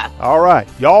 Bye-bye. All right.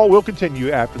 Y'all will continue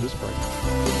after this break.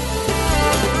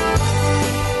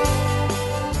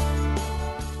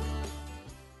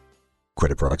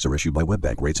 Credit products are issued by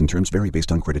WebBank. Rates and terms vary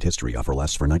based on credit history. Offer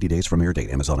lasts for 90 days from air date.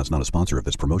 Amazon is not a sponsor of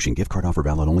this promotion. Gift card offer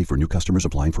valid only for new customers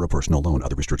applying for a personal loan.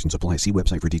 Other restrictions apply. See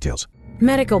website for details.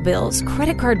 Medical bills,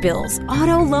 credit card bills,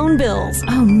 auto loan bills.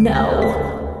 Oh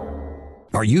no.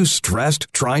 Are you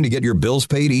stressed trying to get your bills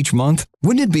paid each month?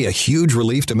 Wouldn't it be a huge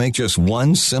relief to make just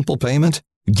one simple payment?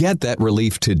 Get that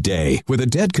relief today with a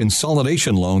debt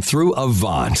consolidation loan through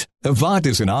Avant. Avant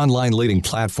is an online lending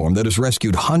platform that has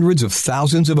rescued hundreds of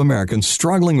thousands of Americans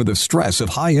struggling with the stress of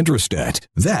high interest debt.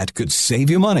 That could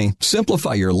save you money,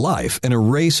 simplify your life, and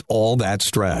erase all that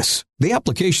stress. The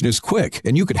application is quick,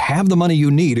 and you could have the money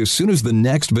you need as soon as the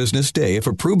next business day if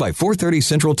approved by 4:30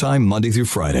 Central Time, Monday through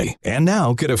Friday. And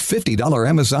now, get a $50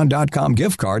 Amazon.com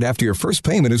gift card after your first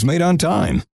payment is made on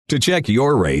time. To check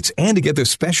your rates and to get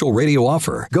this special radio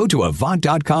offer, go to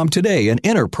Avant.com today and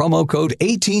enter promo code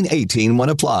 1818 when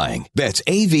applying. That's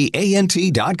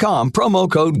AVANT.com,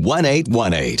 promo code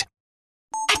 1818.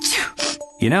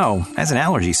 You know, as an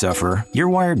allergy sufferer, you're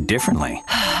wired differently.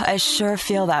 I sure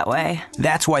feel that way.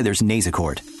 That's why there's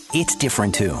Nasacort. It's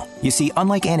different too. You see,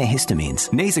 unlike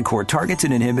antihistamines, Nasacort targets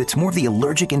and inhibits more of the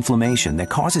allergic inflammation that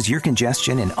causes ear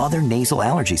congestion and other nasal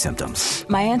allergy symptoms.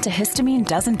 My antihistamine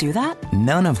doesn't do that?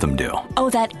 None of them do. Oh,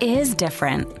 that is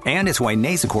different. And it's why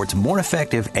Nasacort's more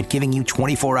effective at giving you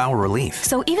 24-hour relief.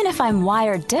 So even if I'm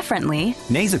wired differently,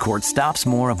 Nasacort stops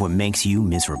more of what makes you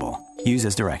miserable. Use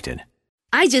as directed.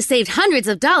 I just saved hundreds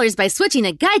of dollars by switching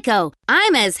to Geico.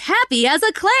 I'm as happy as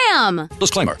a clam.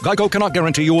 Disclaimer. Geico cannot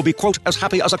guarantee you will be, quote, as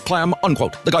happy as a clam,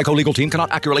 unquote. The Geico legal team cannot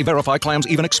accurately verify clams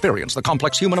even experience the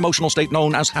complex human emotional state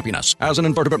known as happiness. As an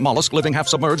invertebrate mollusk living half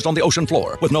submerged on the ocean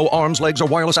floor with no arms, legs, or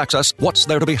wireless access, what's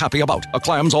there to be happy about? A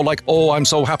clam's all like, oh, I'm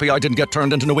so happy I didn't get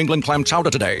turned into New England clam chowder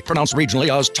today. Pronounced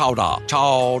regionally as chowder.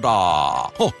 Chowder.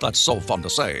 Oh, that's so fun to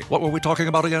say. What were we talking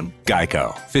about again?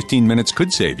 Geico. 15 minutes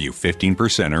could save you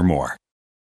 15% or more.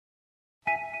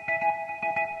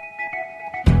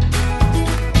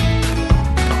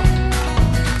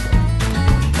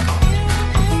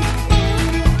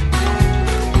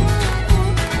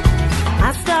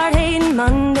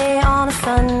 Monday on a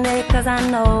Sunday, 'cause I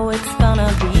know it's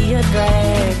gonna be a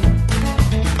drag.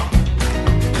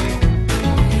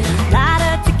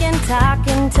 Ladder ticking,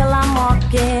 talking till I'm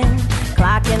walking,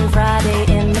 clocking Friday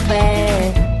in the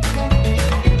bag.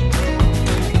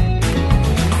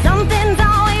 Something's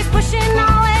always pushing,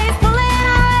 always pulling,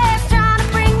 always trying to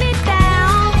bring me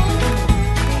down.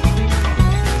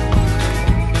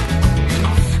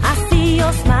 I see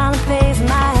your smiling face,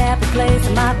 my happy place,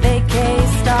 and my vacation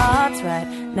starts right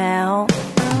now.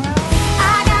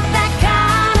 I got that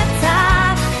kind of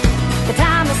time, the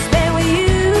time to spend with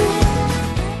you.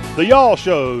 The Y'all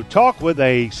Show, talk with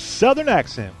a Southern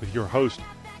accent with your host,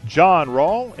 John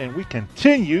Rawl, and we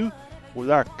continue with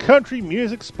our country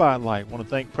music spotlight. I want to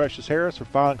thank Precious Harris for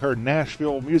filing her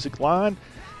Nashville music line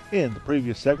in the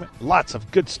previous segment. Lots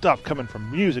of good stuff coming from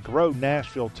Music Row,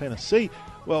 Nashville, Tennessee.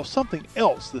 Well, something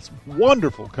else that's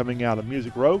wonderful coming out of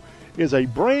Music Row is a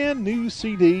brand new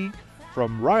CD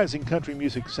from rising country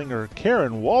music singer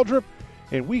Karen Waldrop,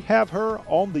 and we have her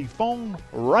on the phone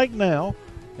right now,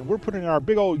 and we're putting our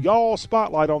big old y'all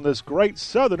spotlight on this great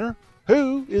Southerner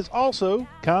who is also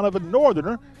kind of a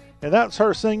Northerner, and that's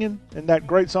her singing in that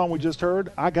great song we just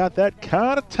heard, I Got That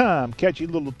Kind of Time. Catchy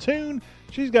little tune.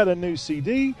 She's got a new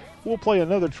CD. We'll play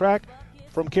another track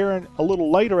from Karen a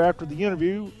little later after the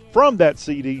interview from that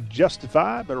CD,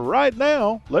 Justified. But right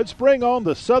now, let's bring on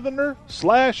the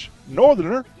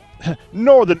Southerner/Northerner.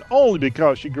 Northern only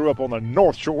because she grew up on the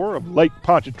North Shore of Lake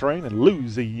Pontchartrain in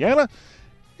Louisiana.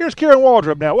 Here's Karen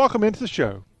Waldrop now. Welcome into the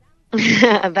show.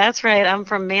 That's right. I'm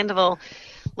from Mandeville,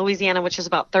 Louisiana, which is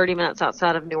about 30 minutes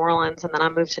outside of New Orleans. And then I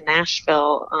moved to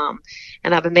Nashville.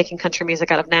 And I've been making country music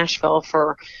out of Nashville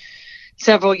for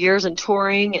several years and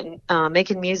touring and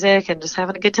making music and just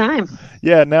having a good time.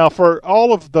 Yeah, now for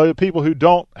all of the people who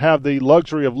don't have the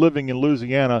luxury of living in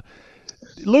Louisiana,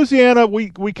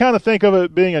 we kind of think of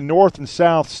it being a north and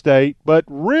south state, but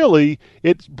really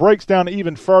it breaks down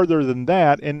even further than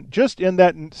that. And just in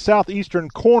that southeastern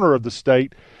corner of the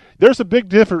state, there's a big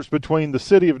difference between the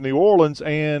city of New Orleans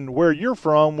and where you're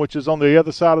from, which is on the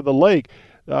other side of the lake.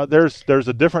 There's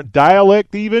a different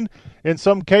dialect even in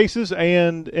some cases,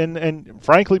 and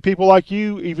frankly, people like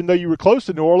you, even though you were close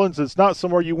to New Orleans, it's not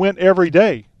somewhere you went every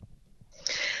day.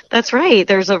 That's right.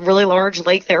 There's a really large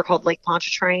lake there called Lake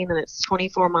Pontchartrain, and it's a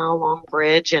 24-mile long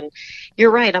bridge. And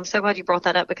you're right. I'm so glad you brought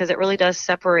that up because it really does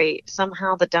separate.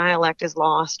 Somehow the dialect is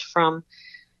lost from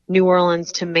New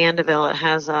Orleans to Mandeville. It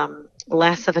has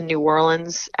less of a New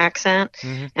Orleans accent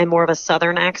and more of a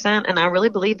Southern accent. And I really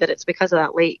believe that it's because of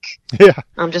that lake. Yeah.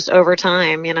 Just over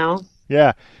time, you know.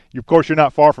 Yeah. Of course, you're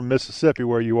not far from Mississippi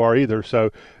where you are either,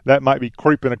 so that might be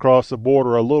creeping across the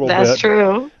border a little bit. That's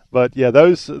true. But yeah,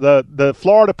 the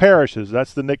Florida parishes,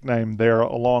 that's the nickname there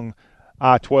along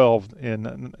I-12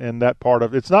 in that part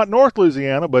of, it's not North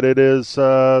Louisiana, but it is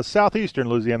southeastern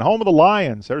Louisiana, home of the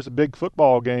Lions. There's a big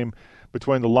football game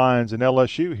between the Lions and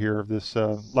LSU here this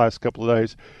last couple of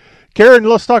days. Karen,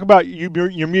 let's talk about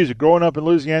your music. Growing up in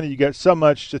Louisiana, you got so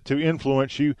much to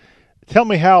influence you. Tell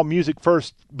me how music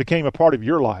first became a part of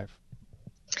your life.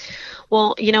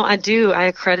 Well, I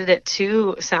accredit it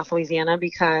to South Louisiana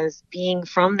because being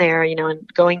from there,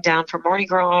 and going down for Mardi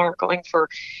Gras or going for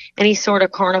any sort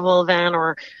of carnival event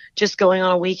or just going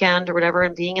on a weekend or whatever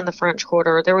and being in the French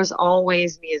Quarter, there was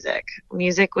always music.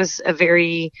 Music was a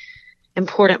very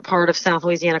important part of South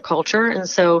Louisiana culture. And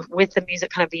so with the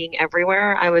music kind of being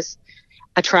everywhere, I was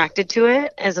attracted to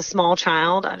it as a small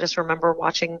child. I just remember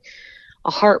watching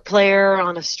a harp player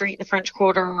on a street in the French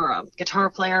Quarter or a guitar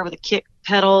player with a kick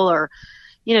pedal or,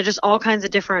 just all kinds of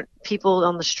different people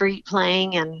on the street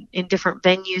playing and in different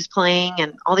venues playing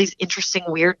and all these interesting,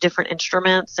 weird, different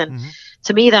instruments. And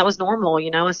to me, that was normal.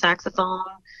 A saxophone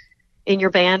in your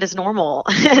band is normal.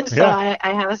 And so I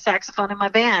have a saxophone in my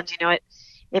band.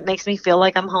 It makes me feel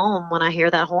like I'm home when I hear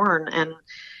that horn. And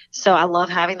so I love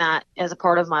having that as a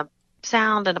part of my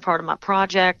sound and a part of my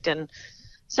project. And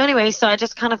so anyway, so I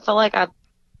just kind of felt like I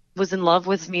was in love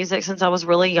with music since I was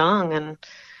really young. And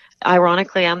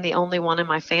ironically, I'm the only one in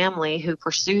my family who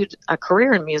pursued a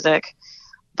career in music.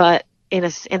 But in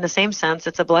the same sense,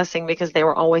 it's a blessing because they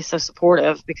were always so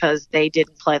supportive because they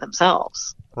didn't play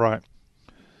themselves. Right.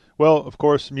 Well, of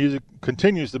course, music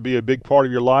continues to be a big part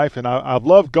of your life, and I've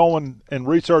loved going and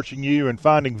researching you and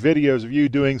finding videos of you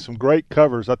doing some great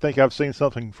covers. I think I've seen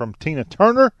something from Tina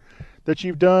Turner that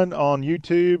you've done on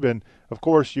YouTube, and, of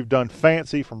course, you've done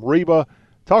Fancy from Reba.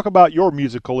 Talk about your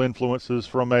musical influences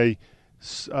from a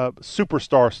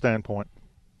superstar standpoint.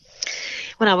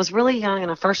 When I was really young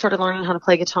and I first started learning how to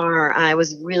play guitar, I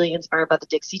was really inspired by the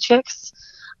Dixie Chicks.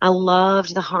 I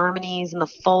loved the harmonies and the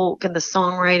folk and the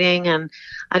songwriting, and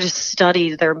I just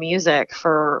studied their music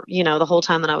for, the whole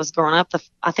time that I was growing up.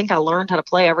 I think I learned how to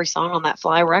play every song on that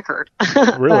Fly record.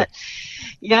 Really? But,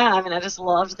 yeah, I just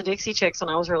loved the Dixie Chicks when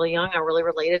I was really young. I really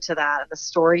related to that and the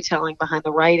storytelling behind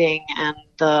the writing and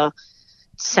the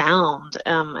sound.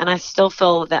 And I still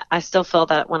feel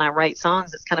that when I write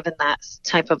songs, it's kind of in that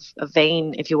type of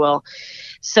vein, if you will.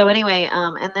 So anyway,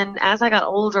 and then as I got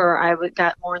older, I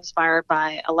got more inspired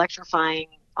by electrifying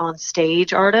on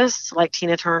stage artists like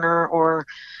Tina Turner or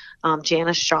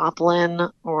Janis Joplin,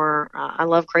 or I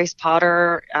love Grace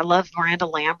Potter. I love Miranda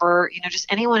Lambert,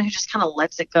 just anyone who just kind of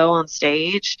lets it go on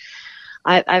stage.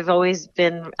 I've always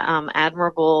been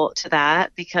admirable to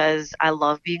that because I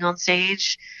love being on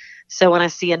stage. So when I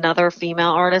see another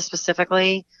female artist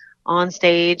specifically on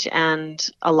stage and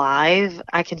alive,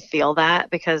 I can feel that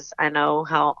because I know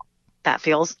how that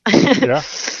feels. Yeah.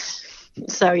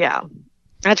 So, yeah,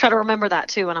 I try to remember that,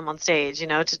 too, when I'm on stage,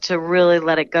 to really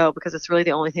let it go because it's really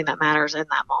the only thing that matters in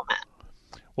that moment.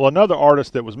 Well, another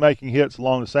artist that was making hits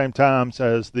along the same times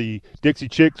as the Dixie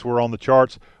Chicks were on the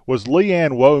charts was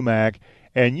Leanne Womack,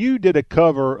 and you did a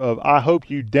cover of I Hope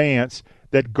You Dance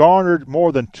that garnered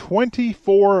more than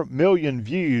 24 million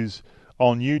views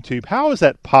on YouTube. How is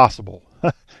that possible?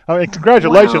 I mean,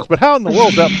 congratulations, Wow. but how in the world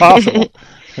is that possible?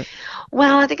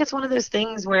 Well, I think it's one of those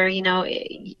things where,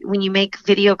 when you make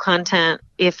video content,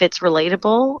 if it's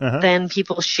relatable, then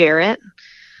people share it.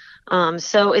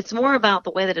 So it's more about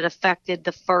the way that it affected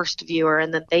the first viewer,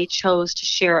 and then they chose to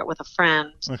share it with a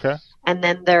friend. Okay. And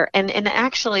then and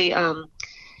actually,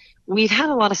 we've had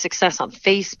a lot of success on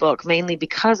Facebook, mainly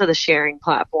because of the sharing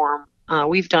platform.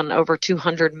 We've done over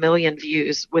 200 million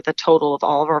views with a total of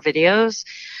all of our videos.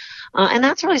 And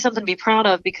that's really something to be proud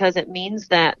of because it means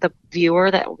that the viewer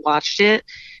that watched it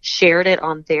shared it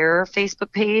on their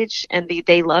Facebook page, and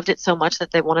they loved it so much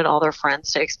that they wanted all their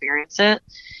friends to experience it.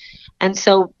 And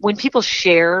so when people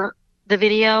share the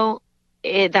video,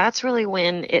 that's really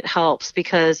when it helps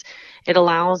because it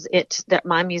allows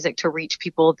my music to reach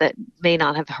people that may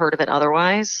not have heard of it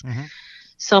otherwise. Mm-hmm.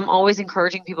 So I'm always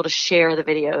encouraging people to share the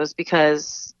videos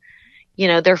because,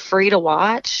 they're free to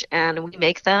watch and we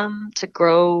make them to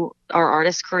grow our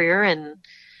artist career and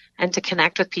to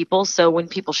connect with people. So when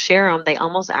people share them, they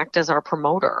almost act as our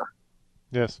promoter.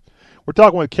 Yes. We're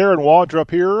talking with Karen Waldrop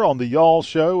here on the Y'all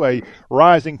Show, a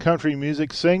rising country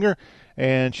music singer.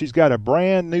 And she's got a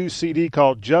brand new CD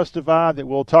called Justified that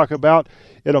we'll talk about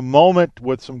in a moment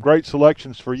with some great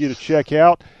selections for you to check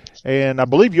out. And I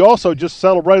believe you also just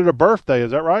celebrated a birthday. Is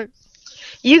that right?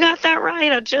 You got that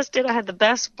right. I just did. I had the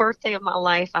best birthday of my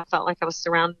life. I felt like I was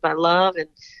surrounded by love and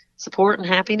support and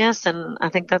happiness. And I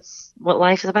think that's what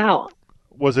life is about.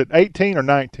 Was it 18 or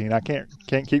 19? I can't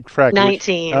keep track.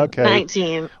 19. Okay.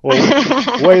 19.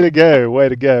 Well, way to go. Way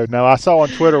to go. Now, I saw on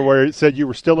Twitter where it said you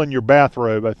were still in your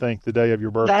bathrobe, I think, the day of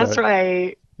your birthday. That's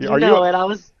right. Are you know it. I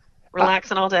was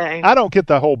relaxing all day. I don't get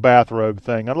the whole bathrobe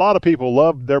thing. A lot of people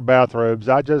love their bathrobes.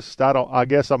 I don't. I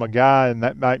guess I'm a guy, and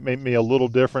that might make me a little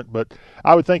different. But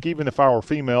I would think even if I were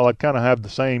female, I'd kind of have the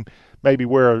same. Maybe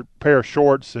wear a pair of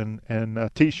shorts and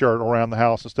a T-shirt around the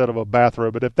house instead of a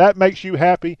bathrobe. But if that makes you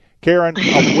happy, Karen,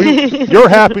 your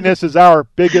happiness is our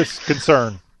biggest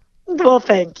concern. Well,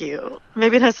 thank you.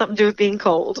 Maybe it has something to do with being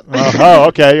cold. Oh,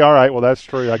 okay, all right. Well, that's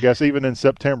true. I guess even in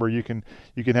September, you can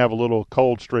have a little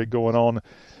cold streak going on.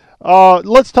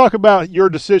 Let's talk about your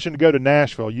decision to go to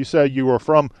Nashville. You said you were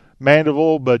from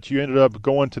Mandeville, but you ended up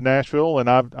going to Nashville, and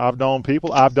I've known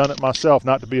people. I've done it myself,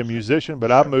 not to be a musician,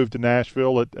 but I've moved to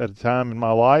Nashville at a time in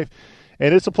my life,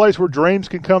 and it's a place where dreams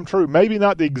can come true. Maybe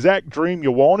not the exact dream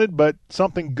you wanted, but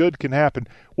something good can happen.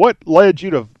 What led you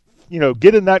to,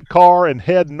 get in that car and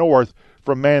head north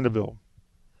from Mandeville?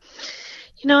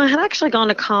 I had actually gone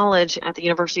to college at the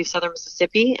University of Southern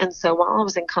Mississippi, and so while I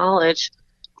was in college,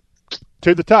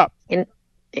 to the top.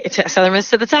 Southern Miss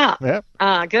to the top.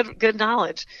 Yeah. Good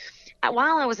knowledge.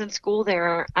 While I was in school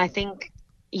there, I think,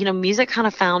 music kind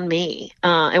of found me.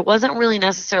 It wasn't really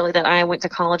necessarily that I went to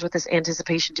college with this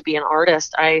anticipation to be an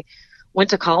artist. I went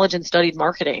to college and studied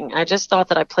marketing. I just thought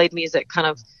that I played music kind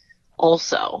of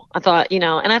also. I thought,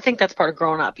 and I think that's part of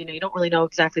growing up. You don't really know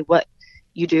exactly what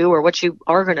you do or what you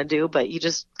are going to do, but you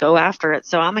just go after it.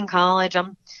 So I'm in college.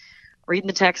 I'm reading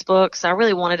the textbooks. I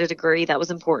really wanted a degree. That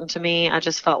was important to me. I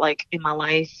just felt like in my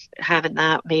life, having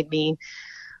that made me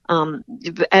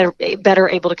better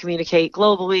able to communicate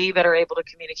globally, better able to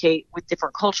communicate with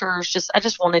different cultures. I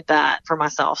just wanted that for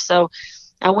myself. So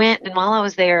I went, and while I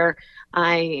was there,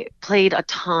 I played a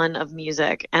ton of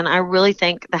music. And I really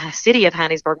thank the city of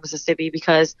Hattiesburg, Mississippi,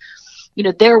 because,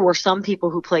 there were some people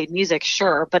who played music,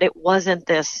 sure, but it wasn't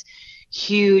this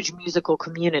huge musical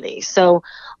community. So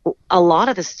a lot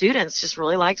of the students just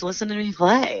really liked listening to me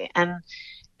play. And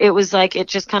it was like, it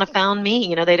just kind of found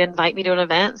me. They'd invite me to an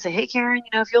event and say, hey, Karen,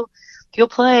 if you'll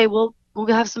play, we'll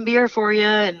have some beer for you.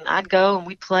 And I'd go and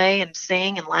we'd play and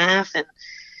sing and laugh and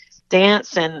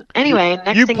dance. And anyway,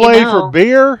 next thing you know. You play for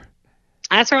beer?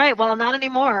 That's right. Well, not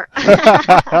anymore.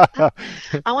 I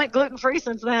went gluten-free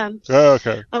since then. Oh,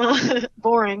 okay.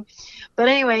 Boring. But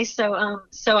anyway, so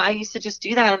I used to just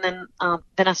do that, and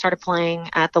then I started playing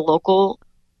at the local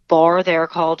bar there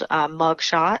called Mug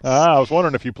Shots. I was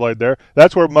wondering if you played there.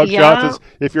 That's where Mug Shots is.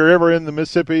 If you're ever in the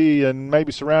Mississippi and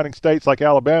maybe surrounding states like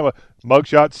Alabama, Mug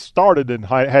Shots started in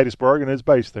Hattiesburg and is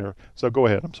based there. So go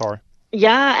ahead. I'm sorry.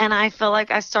 Yeah, and I feel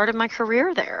like I started my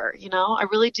career there. I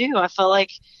really do. I feel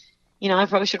like I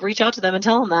probably should reach out to them and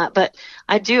tell them that, but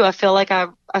I do. I feel like I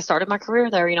started my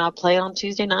career there. I played on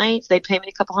Tuesday nights. They'd pay me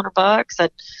a couple $100.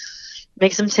 I'd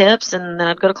make some tips, and then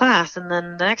I'd go to class. And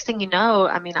then the next thing you know,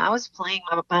 I was playing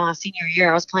my senior year.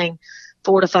 I was playing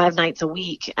 4 to 5 nights a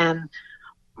week, and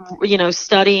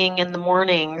studying in the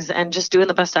mornings and just doing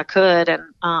the best I could. And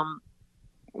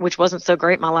which wasn't so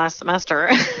great my last semester.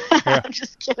 Yeah. I'm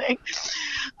just kidding.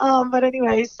 But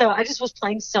anyway, so I just was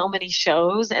playing so many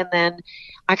shows, and then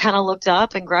I kind of looked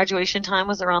up and graduation time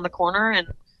was around the corner, and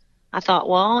I thought,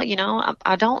 well,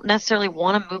 I don't necessarily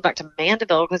want to move back to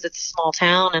Mandeville because it's a small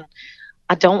town, and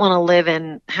I don't want to live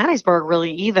in Hattiesburg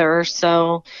really either.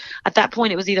 So at that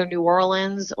point, it was either New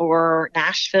Orleans or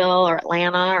Nashville or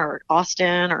Atlanta or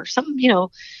Austin or some,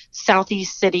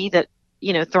 southeast city that,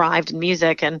 thrived in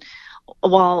music. And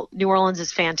while New Orleans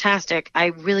is fantastic, I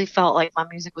really felt like my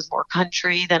music was more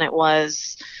country than it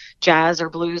was jazz or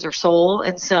blues or soul.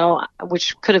 And so,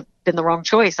 which could have been the wrong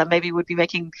choice. I maybe would be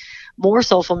making more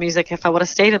soulful music if I would have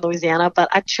stayed in Louisiana, but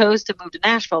I chose to move to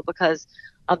Nashville because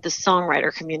of the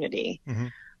songwriter community. Mm-hmm.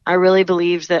 I really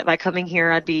believed that by coming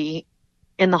here, I'd be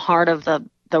in the heart of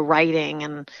the writing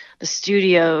and the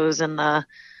studios and the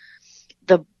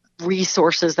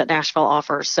resources that Nashville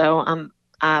offers. So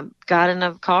I got in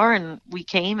a car and we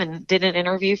came and did an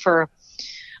interview for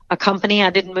a company.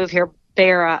 I didn't move here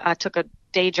bare. I took a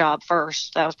day job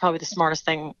first. That was probably the smartest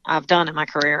thing I've done in my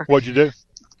career. What'd you do?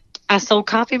 I sold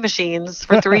copy machines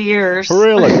for 3 years.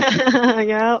 Really?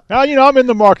 Yeah. Now, I'm in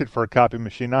the market for a copy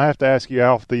machine. I have to ask you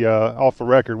off the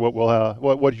record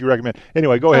what do you recommend?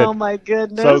 Anyway, go ahead. Oh my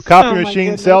goodness. So, copy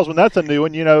machine salesman, that's a new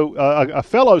one. A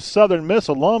fellow Southern Miss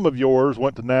alum of yours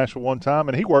went to Nashville one time,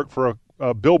 and he worked for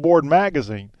a Billboard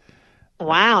magazine.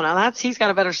 Wow. Now he's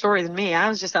got a better story than me. I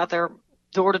was just out there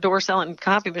door to door selling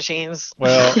copy machines.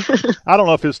 Well, I don't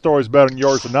know if his story's better than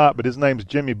yours or not, but his name's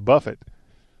Jimmy Buffett.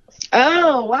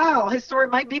 Oh, wow. His story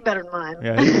might be better than mine.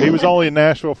 Yeah, he was only in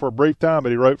Nashville for a brief time, but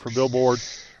he wrote for Billboard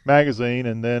magazine,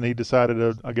 and then he decided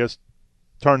to, I guess,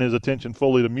 turn his attention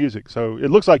fully to music. So it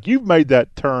looks like you've made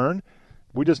that turn.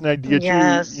 We just need to get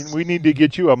you. We need to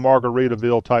get you a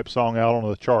Margaritaville type song out on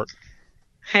the chart.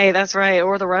 Hey, that's right.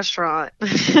 Or the restaurant.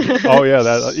 Oh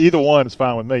yeah, either one is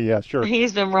fine with me. Yeah, sure.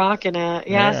 He's been rocking it.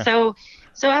 Yeah.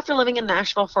 So after living in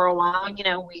Nashville for a while,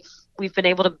 we've been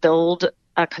able to build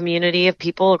a community of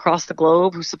people across the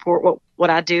globe who support what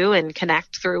I do and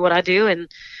connect through what I do, and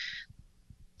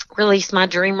released my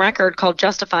dream record called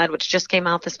Justified, which just came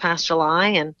out this past July,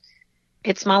 and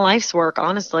it's my life's work.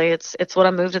 Honestly, it's what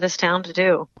I moved to this town to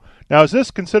do. Now, is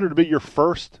this considered to be your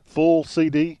first full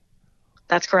CD?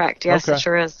 That's correct. Yes, Okay. It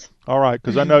sure is. All right,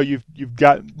 because I know you've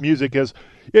got music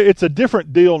it's a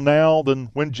different deal now than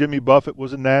when Jimmy Buffett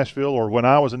was in Nashville or when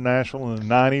I was in Nashville in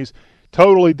the 90s.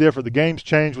 Totally different. The game's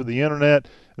changed with the internet.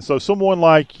 And so someone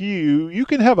like you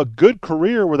can have a good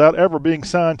career without ever being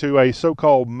signed to a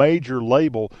so-called major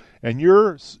label. And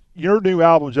your new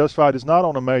album, Justified, is not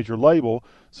on a major label.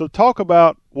 So talk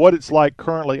about what it's like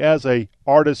currently as a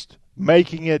artist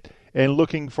making it and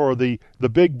looking for the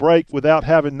big break without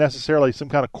having necessarily some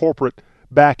kind of corporate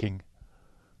backing.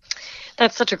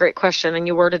 That's such a great question, and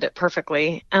you worded it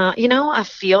perfectly. I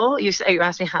feel, you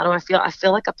asked me how do I feel? I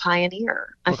feel like a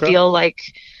pioneer. I feel like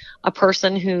a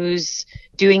person who's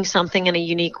doing something in a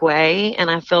unique way,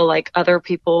 and I feel like other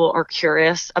people are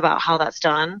curious about how that's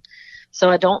done.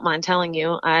 So I don't mind telling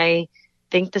you, I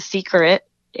think the secret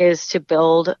is to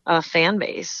build a fan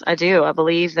base. I do. I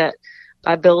believe that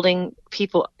by building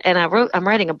people, and I'm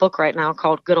writing a book right now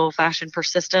called Good Old Fashioned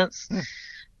Persistence.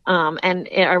 And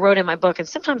I wrote in my book, and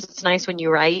sometimes it's nice when you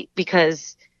write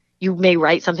because you may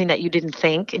write something that you didn't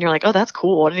think, and you're like, oh, that's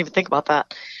cool. I didn't even think about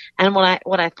that. And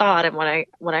what I thought and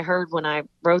what I heard when I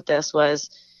wrote this was,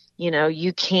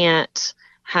 you can't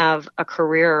have a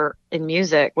career in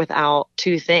music without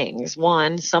two things.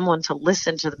 One, someone to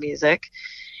listen to the music,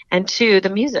 and two, the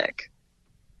music.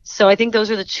 So I think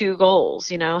those are the two goals,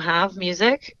 have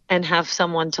music and have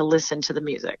someone to listen to the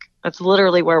music. That's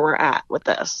literally where we're at with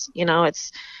this.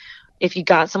 It's, if you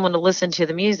got someone to listen to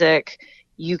the music,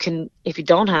 you can, if you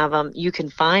don't have them, you can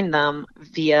find them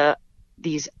via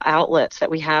these outlets that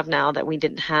we have now that we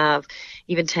didn't have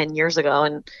even 10 years ago.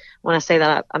 And when I say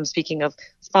that, I'm speaking of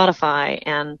Spotify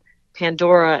and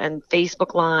Pandora and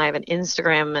Facebook Live and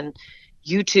Instagram and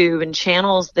YouTube and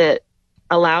channels that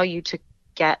allow you to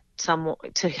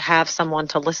have someone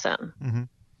to listen. Mm-hmm.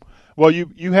 Well,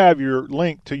 you have your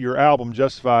link to your album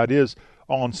Justified is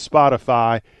on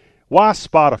Spotify. Why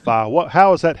Spotify?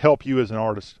 How does that help you as an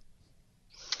artist?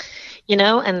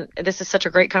 And this is such a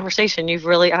great conversation. You've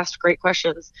really asked great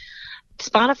questions.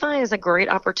 Spotify is a great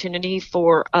opportunity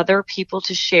for other people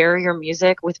to share your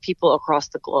music with people across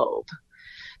the globe.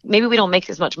 Maybe we don't make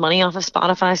as much money off of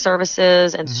Spotify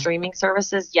services and streaming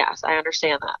services. Yes, I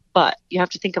understand that. But you have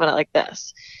to think about it like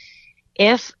this.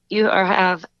 If you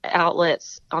have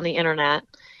outlets on the internet,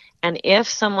 and if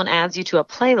someone adds you to a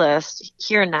playlist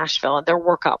here in Nashville, their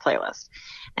workout playlist,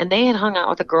 and they had hung out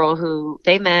with a girl who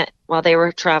they met while they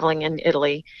were traveling in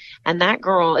Italy, and that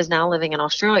girl is now living in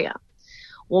Australia.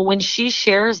 Well, when she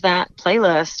shares that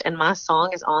playlist and my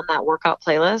song is on that workout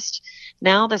playlist,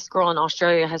 now this girl in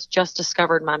Australia has just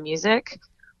discovered my music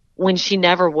when she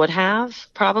never would have,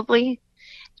 probably.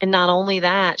 And not only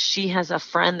that, she has a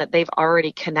friend that they've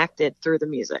already connected through the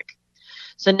music.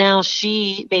 So now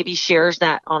she maybe shares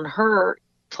that on her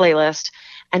playlist,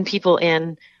 and people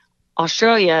in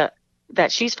Australia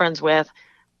that she's friends with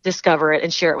discover it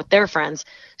and share it with their friends.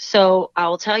 So I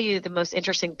will tell you the most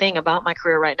interesting thing about my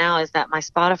career right now is that my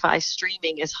Spotify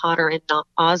streaming is hotter in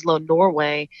Oslo,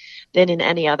 Norway than in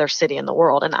any other city in the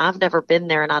world. And I've never been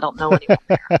there, and I don't know anyone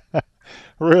there.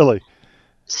 Really?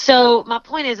 So my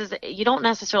point is that you don't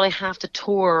necessarily have to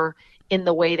tour in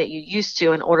the way that you used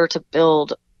to in order to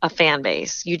build a fan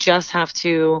base. You just have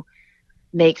to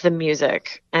make the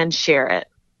music and share it.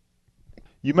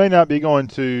 You may not be going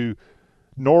to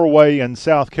Norway and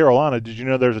South Carolina. Did you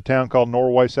know there's a town called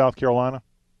Norway, South Carolina?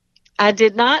 I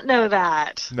did not know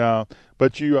that. No,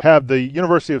 but you have the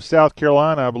University of South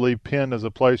Carolina, I believe, pinned as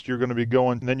a place you're going to be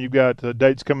going. And then you've got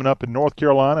dates coming up in North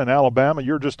Carolina and Alabama.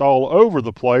 You're just all over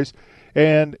the place.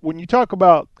 And when you talk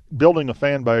about building a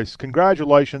fan base,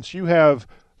 congratulations. You have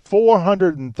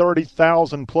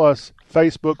 430,000 plus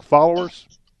Facebook followers.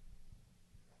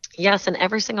 Yes, and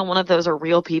every single one of those are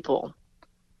real people.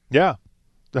 Yeah.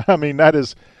 I mean, that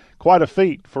is quite a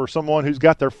feat for someone who's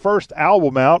got their first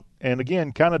album out and,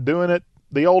 again, kind of doing it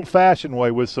the old-fashioned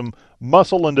way with some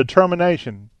muscle and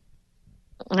determination.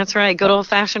 That's right. Good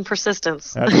old-fashioned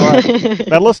persistence. That's right.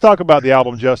 Now, let's talk about the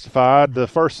album Justified. The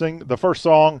first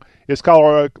song is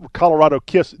Colorado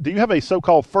Kiss. Do you have a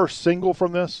so-called first single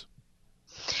from this?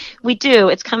 We do.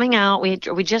 It's coming out. We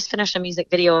just finished a music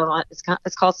video on it.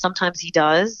 It's called Sometimes He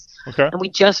Does. Okay. And we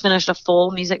just finished a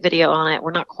full music video on it.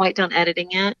 We're not quite done editing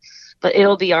it. but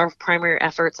it'll be our primary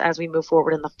efforts as we move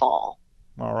forward in the fall.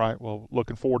 All right. Well,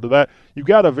 looking forward to that. You've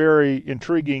got a very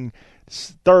intriguing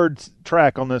third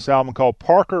track on this album called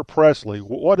Parker Presley.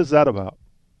 What is that about?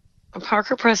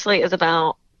 Parker Presley is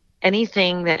about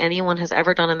anything that anyone has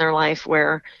ever done in their life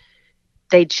where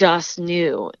they just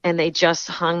knew and they just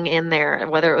hung in there, and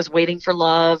whether it was waiting for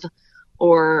love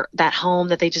or that home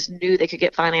that they just knew they could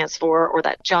get finance for, or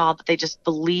that job that they just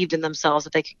believed in themselves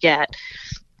that they could get.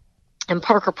 And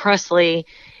Parker Presley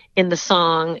in the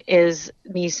song is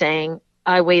me saying,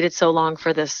 I waited so long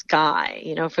for this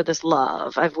guy, for this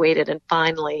love. I've waited and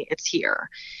finally it's here.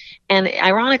 And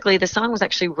ironically, the song was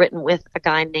actually written with a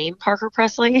guy named Parker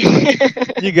Presley.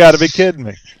 You got to be kidding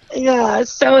me. Yeah,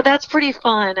 so that's pretty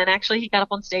fun. And actually, he got up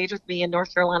on stage with me in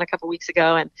North Carolina a couple weeks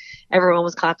ago, and everyone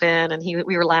was clapping, and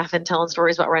we were laughing, telling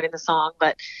stories about writing the song.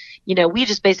 But, we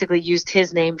just basically used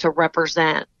his name to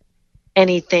represent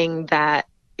anything that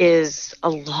is a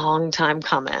long time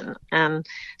coming. And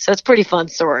so it's a pretty fun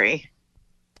story.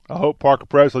 I hope Parker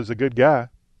Presley's a good guy.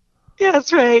 Yeah,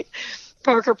 that's right.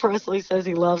 Parker Presley says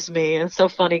he loves me, and it's so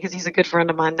funny because he's a good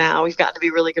friend of mine now. We've gotten to be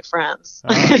really good friends.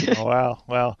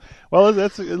 Wow. Well,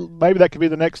 that's maybe that could be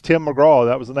the next Tim McGraw.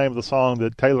 That was the name of the song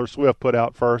that Taylor Swift put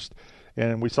out first,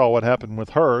 and we saw what happened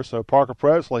with her. So Parker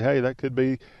Presley, hey, that could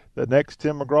be the next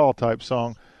Tim McGraw type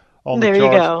song on the charts.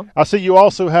 There you go. I see you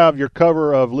also have your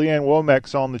cover of Leanne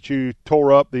Womack's song that you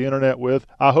tore up the internet with.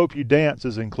 I Hope You Dance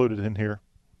is included in here.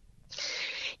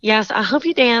 Yes, I Hope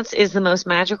You Dance is the most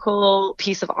magical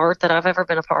piece of art that I've ever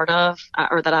been a part of,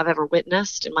 or that I've ever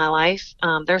witnessed in my life.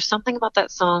 There's something about that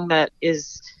song that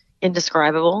is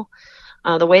indescribable.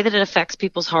 The way that it affects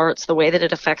people's hearts, the way that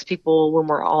it affects people when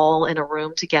we're all in a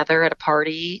room together at a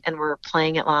party and we're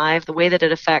playing it live, the way that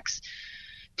it affects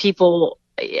people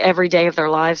every day of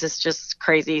their lives is just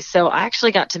crazy. So I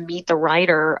actually got to meet the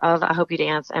writer of I Hope You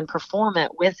Dance and perform it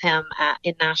with him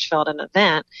in Nashville at an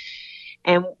event.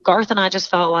 And Garth and I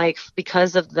just felt like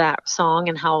because of that song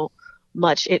and how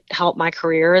much it helped my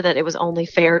career, that it was only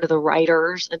fair to the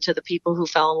writers and to the people who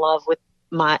fell in love with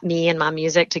me and my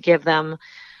music to give them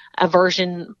a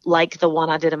version like the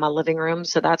one I did in my living room.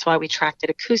 So that's why we tracked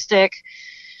it acoustic.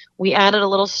 We added a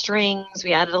little strings,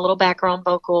 we added a little background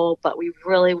vocal, but we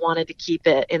really wanted to keep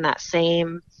it in that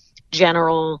same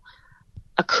general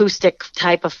acoustic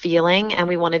type of feeling, and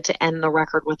we wanted to end the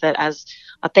record with it as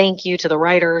a thank you to the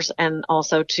writers and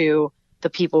also to the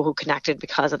people who connected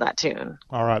because of that tune.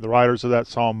 All right, the writers of that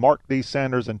song, Mark D.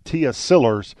 Sanders and Tia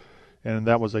Sillers, and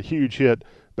that was a huge hit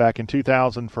back in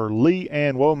 2000 for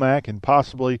Leanne Womack, and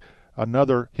possibly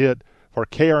another hit for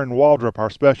Karen Waldrop, our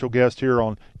special guest here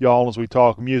on Y'all As We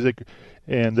Talk Music.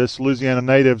 And this Louisiana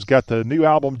native's got the new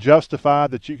album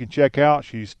Justified that you can check out.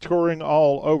 She's touring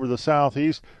all over the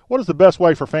Southeast. What is the best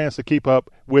way for fans to keep up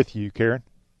with you, Karen?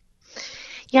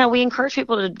 Yeah, we encourage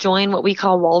people to join what we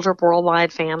call Waldrop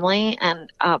Worldwide Family,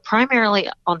 and primarily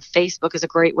on Facebook is a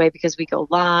great way because we go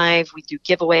live, we do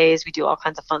giveaways, we do all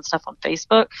kinds of fun stuff on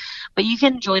Facebook. But you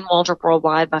can join Waldrop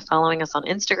Worldwide by following us on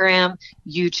Instagram,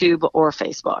 YouTube, or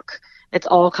Facebook. It's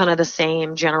all kind of the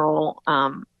same general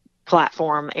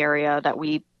platform area that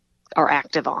we are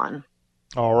active on.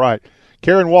 All right.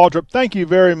 Karen Waldrop, thank you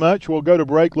very much. We'll go to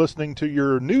break listening to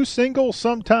your new single,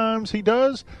 Sometimes He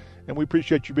Does. And we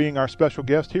appreciate you being our special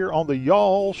guest here on the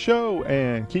Y'all Show.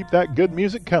 And keep that good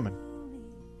music coming.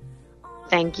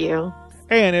 Thank you.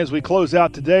 And as we close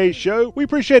out today's show, we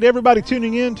appreciate everybody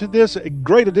tuning in to this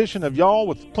great edition of Y'all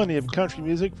with plenty of country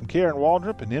music from Karen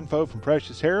Waldrop and info from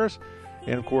Precious Harris.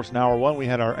 And, of course, in hour one, we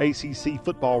had our ACC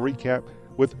football recap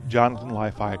with Jonathan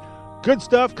Leifheit. Good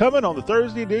stuff coming on the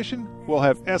Thursday edition. We'll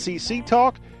have SEC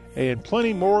talk and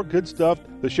plenty more good stuff,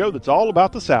 the show that's all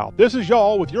about the South. This is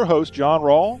Y'all with your host, John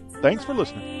Rawl. Thanks for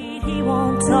listening. He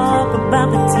won't talk about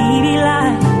the TV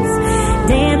lights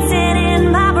dancing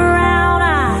in my brown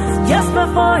eyes just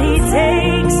before he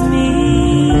takes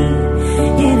me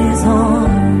in his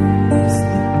arms.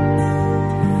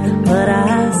 But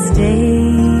I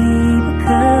stay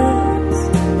because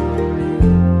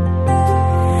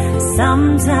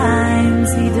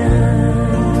sometimes he does.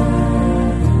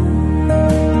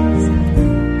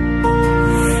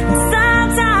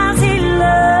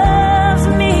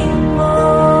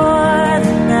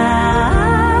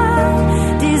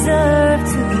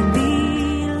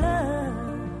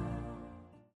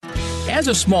 As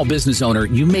a small business owner,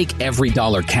 you make every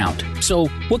dollar count. So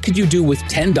what could you do with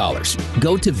 $10?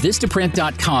 Go to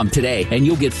Vistaprint.com today and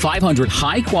you'll get 500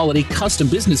 high-quality custom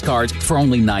business cards for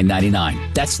only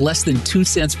 $9.99. That's less than 2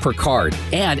 cents per card.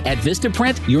 And at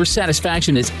Vistaprint, your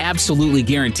satisfaction is absolutely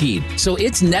guaranteed. So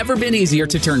it's never been easier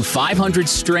to turn 500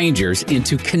 strangers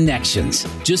into connections.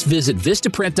 Just visit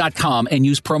Vistaprint.com and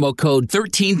use promo code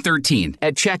 1313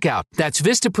 at checkout. That's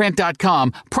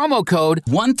Vistaprint.com, promo code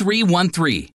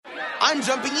 1313. I'm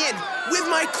jumping in with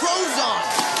my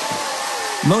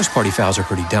clothes on. Most party fouls are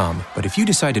pretty dumb, but if you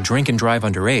decide to drink and drive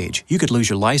underage, you could lose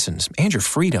your license and your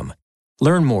freedom.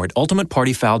 Learn more at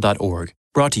ultimatepartyfoul.org.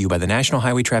 Brought to you by the National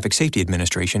Highway Traffic Safety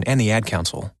Administration and the Ad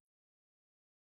Council.